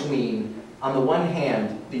disconnect between, on the one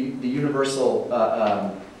hand, the universal,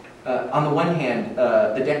 on the one hand,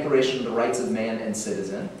 the Declaration of the Rights of Man and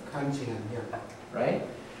Citizen, right?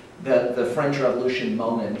 The French Revolution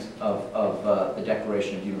moment of the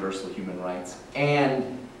Declaration of Universal Human Rights,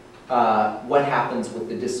 and what happens with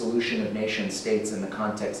the dissolution of nation states in the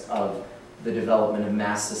context of the development of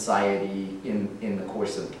mass society in the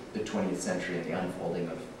course of the 20th century and the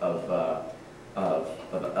unfolding of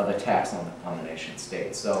attacks on the nation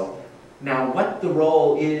state. So now what the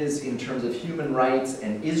role is in terms of human rights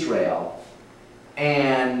and Israel,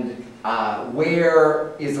 and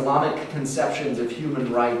where Islamic conceptions of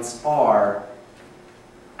human rights are,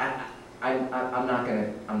 I'm not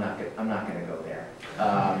gonna go there.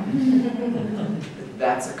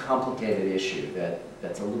 That's a complicated issue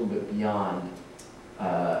that's a little bit beyond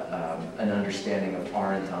an understanding of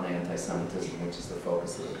Arendt on anti-Semitism, which is the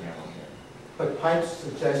focus of the panel here. But Pipes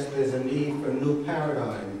suggests there's a need for a new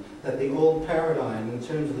paradigm, that the old paradigm in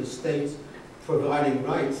terms of the states providing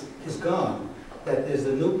rights is gone. That there's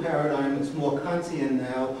a new paradigm that's more Kantian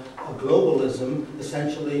now, a globalism,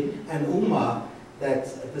 essentially, and ummah,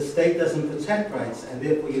 that the state doesn't protect rights, and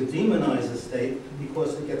therefore you demonize the state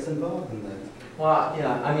because it gets involved in that. Well,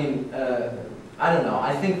 yeah, I mean, I don't know.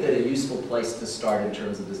 I think that a useful place to start in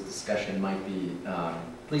terms of this discussion might be, at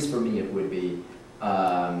least for me it would be,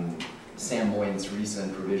 Sam Moyn's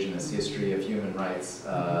recent revisionist history of human rights,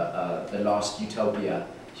 The Lost Utopia,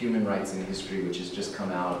 Human Rights in History, which has just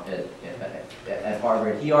come out at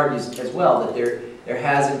Harvard. He argues as well that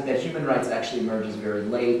that human rights actually emerges very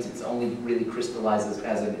late. It's only really crystallizes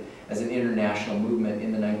as an international movement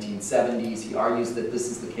in the 1970s. He argues that this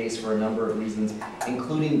is the case for a number of reasons,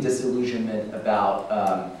 including disillusionment about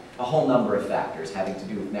a whole number of factors having to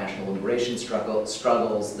do with national liberation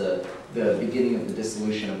struggles, the beginning of the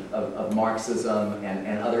dissolution of Marxism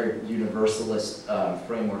and other universalist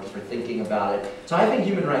frameworks for thinking about it. So I think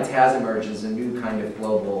human rights has emerged as a new kind of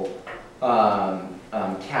global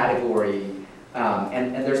category,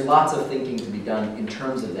 and there's lots of thinking to be done in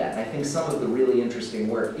terms of that. And I think some of the really interesting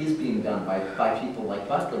work is being done by people like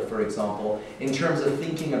Butler, for example, in terms of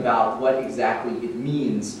thinking about what exactly it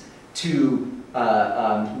means to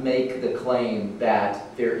make the claim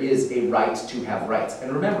that there is a right to have rights.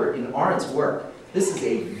 And remember, in Arendt's work, this is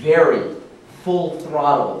a very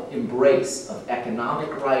full-throttle embrace of economic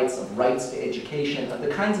rights, of rights to education, of the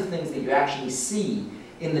kinds of things that you actually see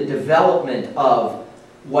in the development of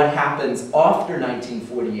what happens after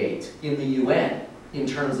 1948 in the UN in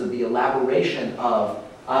terms of the elaboration of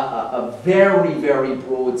a very, very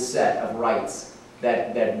broad set of rights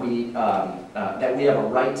that we have a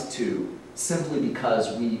right to simply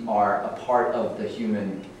because we are a part of the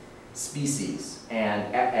human species.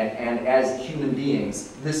 And as human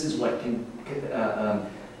beings, this is what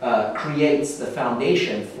creates the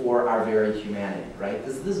foundation for our very humanity, right?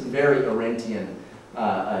 This is very Arendtian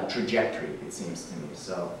trajectory, it seems to me.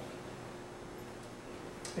 So,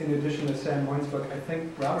 in addition to Sam Moyn's book, I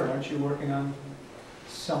think, Robert, aren't you working on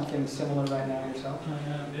something similar right now yourself? I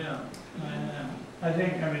am, yeah, I am. I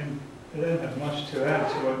think, I mean, I don't have much to add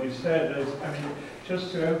to what you said. I mean,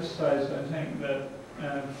 just to emphasize, I think that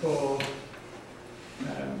I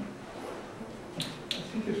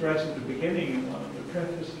think it's right at the beginning in one of the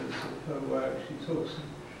prefaces of her work, she talks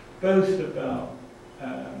both about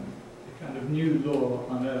the kind of new law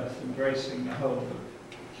on earth embracing the whole of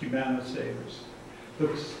humanity, which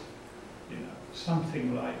looks, you know,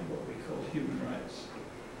 something like what we call human rights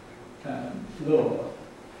law,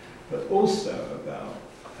 but also about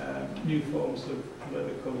new forms of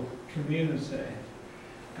political community.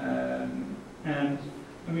 And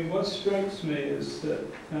I mean, what strikes me is that,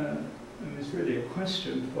 and it's really a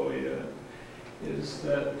question for you, is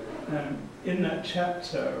that in that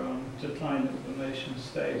chapter on decline of the nation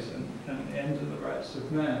state and the end of the rights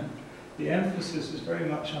of man, the emphasis is very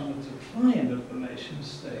much on the decline of the nation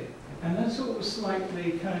state. And that's sort of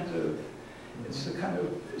slightly kind of,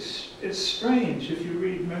 it's strange if you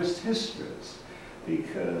read most histories,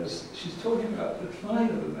 because she's talking about the decline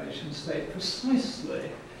of the nation state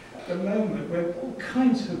precisely at the moment where all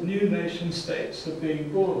kinds of new nation states are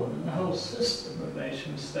being born and the whole system of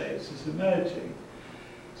nation states is emerging.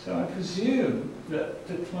 So I presume that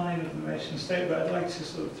decline of the nation state, but I'd like to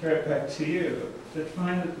sort of throw it back to you,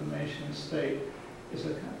 decline of the nation state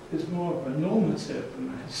is more of a normative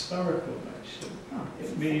than a historical notion.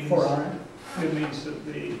 It means, it means that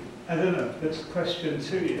I don't know, that's a question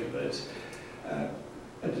to you, that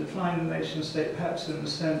a decline of the nation state perhaps in the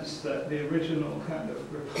sense that the original kind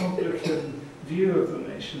of republican view of the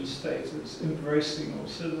nation state as embracing all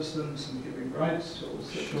citizens and giving rights to all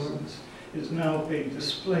citizens is now being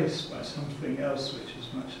displaced by something else which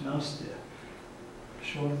is much nastier.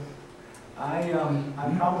 Sure.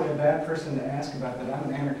 I'm probably a bad person to ask about that. I'm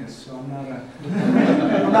an anarchist, so I'm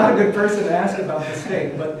not a good person to ask about the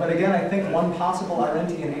state. But again, I think one possible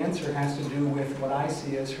Arendtian answer has to do with what I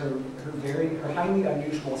see as her highly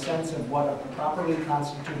unusual sense of what a properly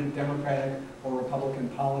constituted democratic or republican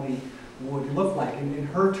polity would look like. In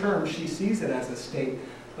her terms, she sees it as a state,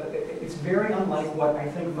 but it's very unlike what I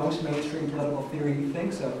think most mainstream political theory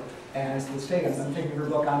thinks of as the state. I'm thinking of her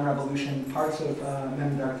book on revolution, parts of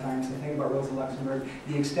Men in Dark Times, the thing about Rosa Luxemburg,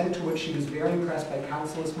 the extent to which she was very impressed by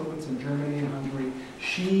councilist movements in Germany and Hungary.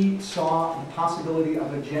 She saw the possibility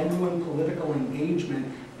of a genuine political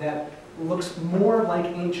engagement that looks more like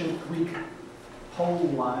ancient Greek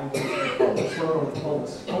polises,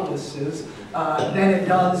 than it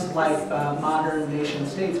does like modern nation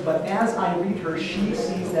states. But as I read her, she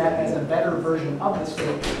sees that as a better version of the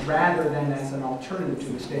state rather than as an alternative to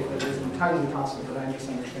the state. But it is entirely possible that I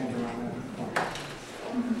misunderstand her on that point.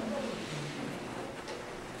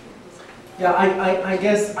 Yeah, I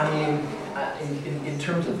guess, I mean, in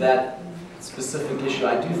terms of that specific issue,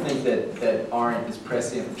 I do think that Arendt is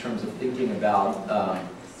prescient in terms of thinking about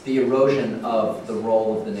the erosion of the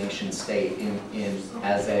role of the nation state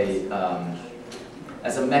as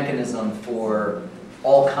a mechanism for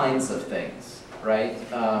all kinds of things, right?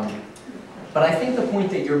 But I think the point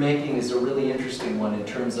that you're making is a really interesting one in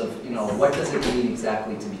terms of, you know, what does it mean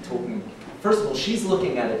exactly to be talking. First of all, she's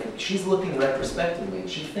looking at it, she's looking retrospectively.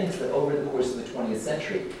 She thinks that over the course of the 20th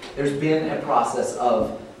century, there's been a process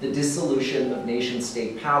of the dissolution of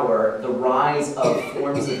nation-state power, the rise of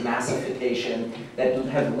forms of massification that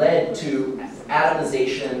have led to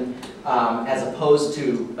atomization as opposed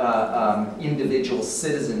to individual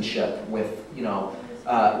citizenship with, you know,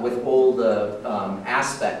 with all the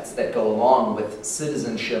aspects that go along with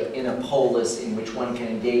citizenship in a polis in which one can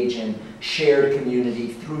engage in shared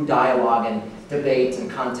community through dialogue and debate and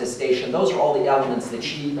contestation. Those are all the elements that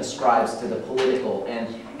she ascribes to the political.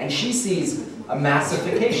 And she sees a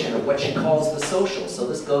massification of what she calls the social. So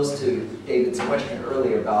this goes to David's question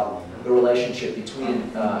earlier about the relationship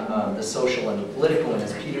between the social and the political. And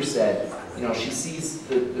as Peter said, you know, she sees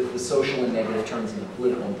the social in negative terms and the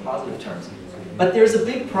political in positive terms. But there's a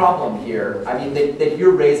big problem here, I mean, that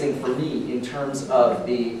you're raising for me in terms of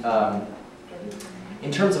the,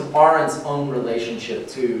 in terms of Arendt's own relationship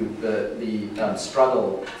to the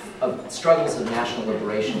struggles of national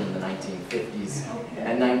liberation in the 1950s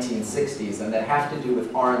and 1960s, and that have to do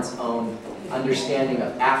with Arendt's own understanding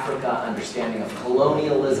of Africa, understanding of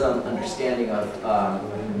colonialism, understanding of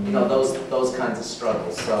you know, those kinds of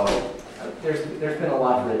struggles. So there's been a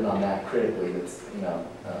lot written on that critically. That's, you know.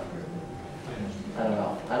 I don't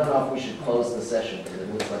know. I don't know if we should close the session because it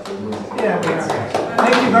looks like we're losing. Yeah, we are.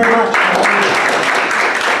 Thank you very much.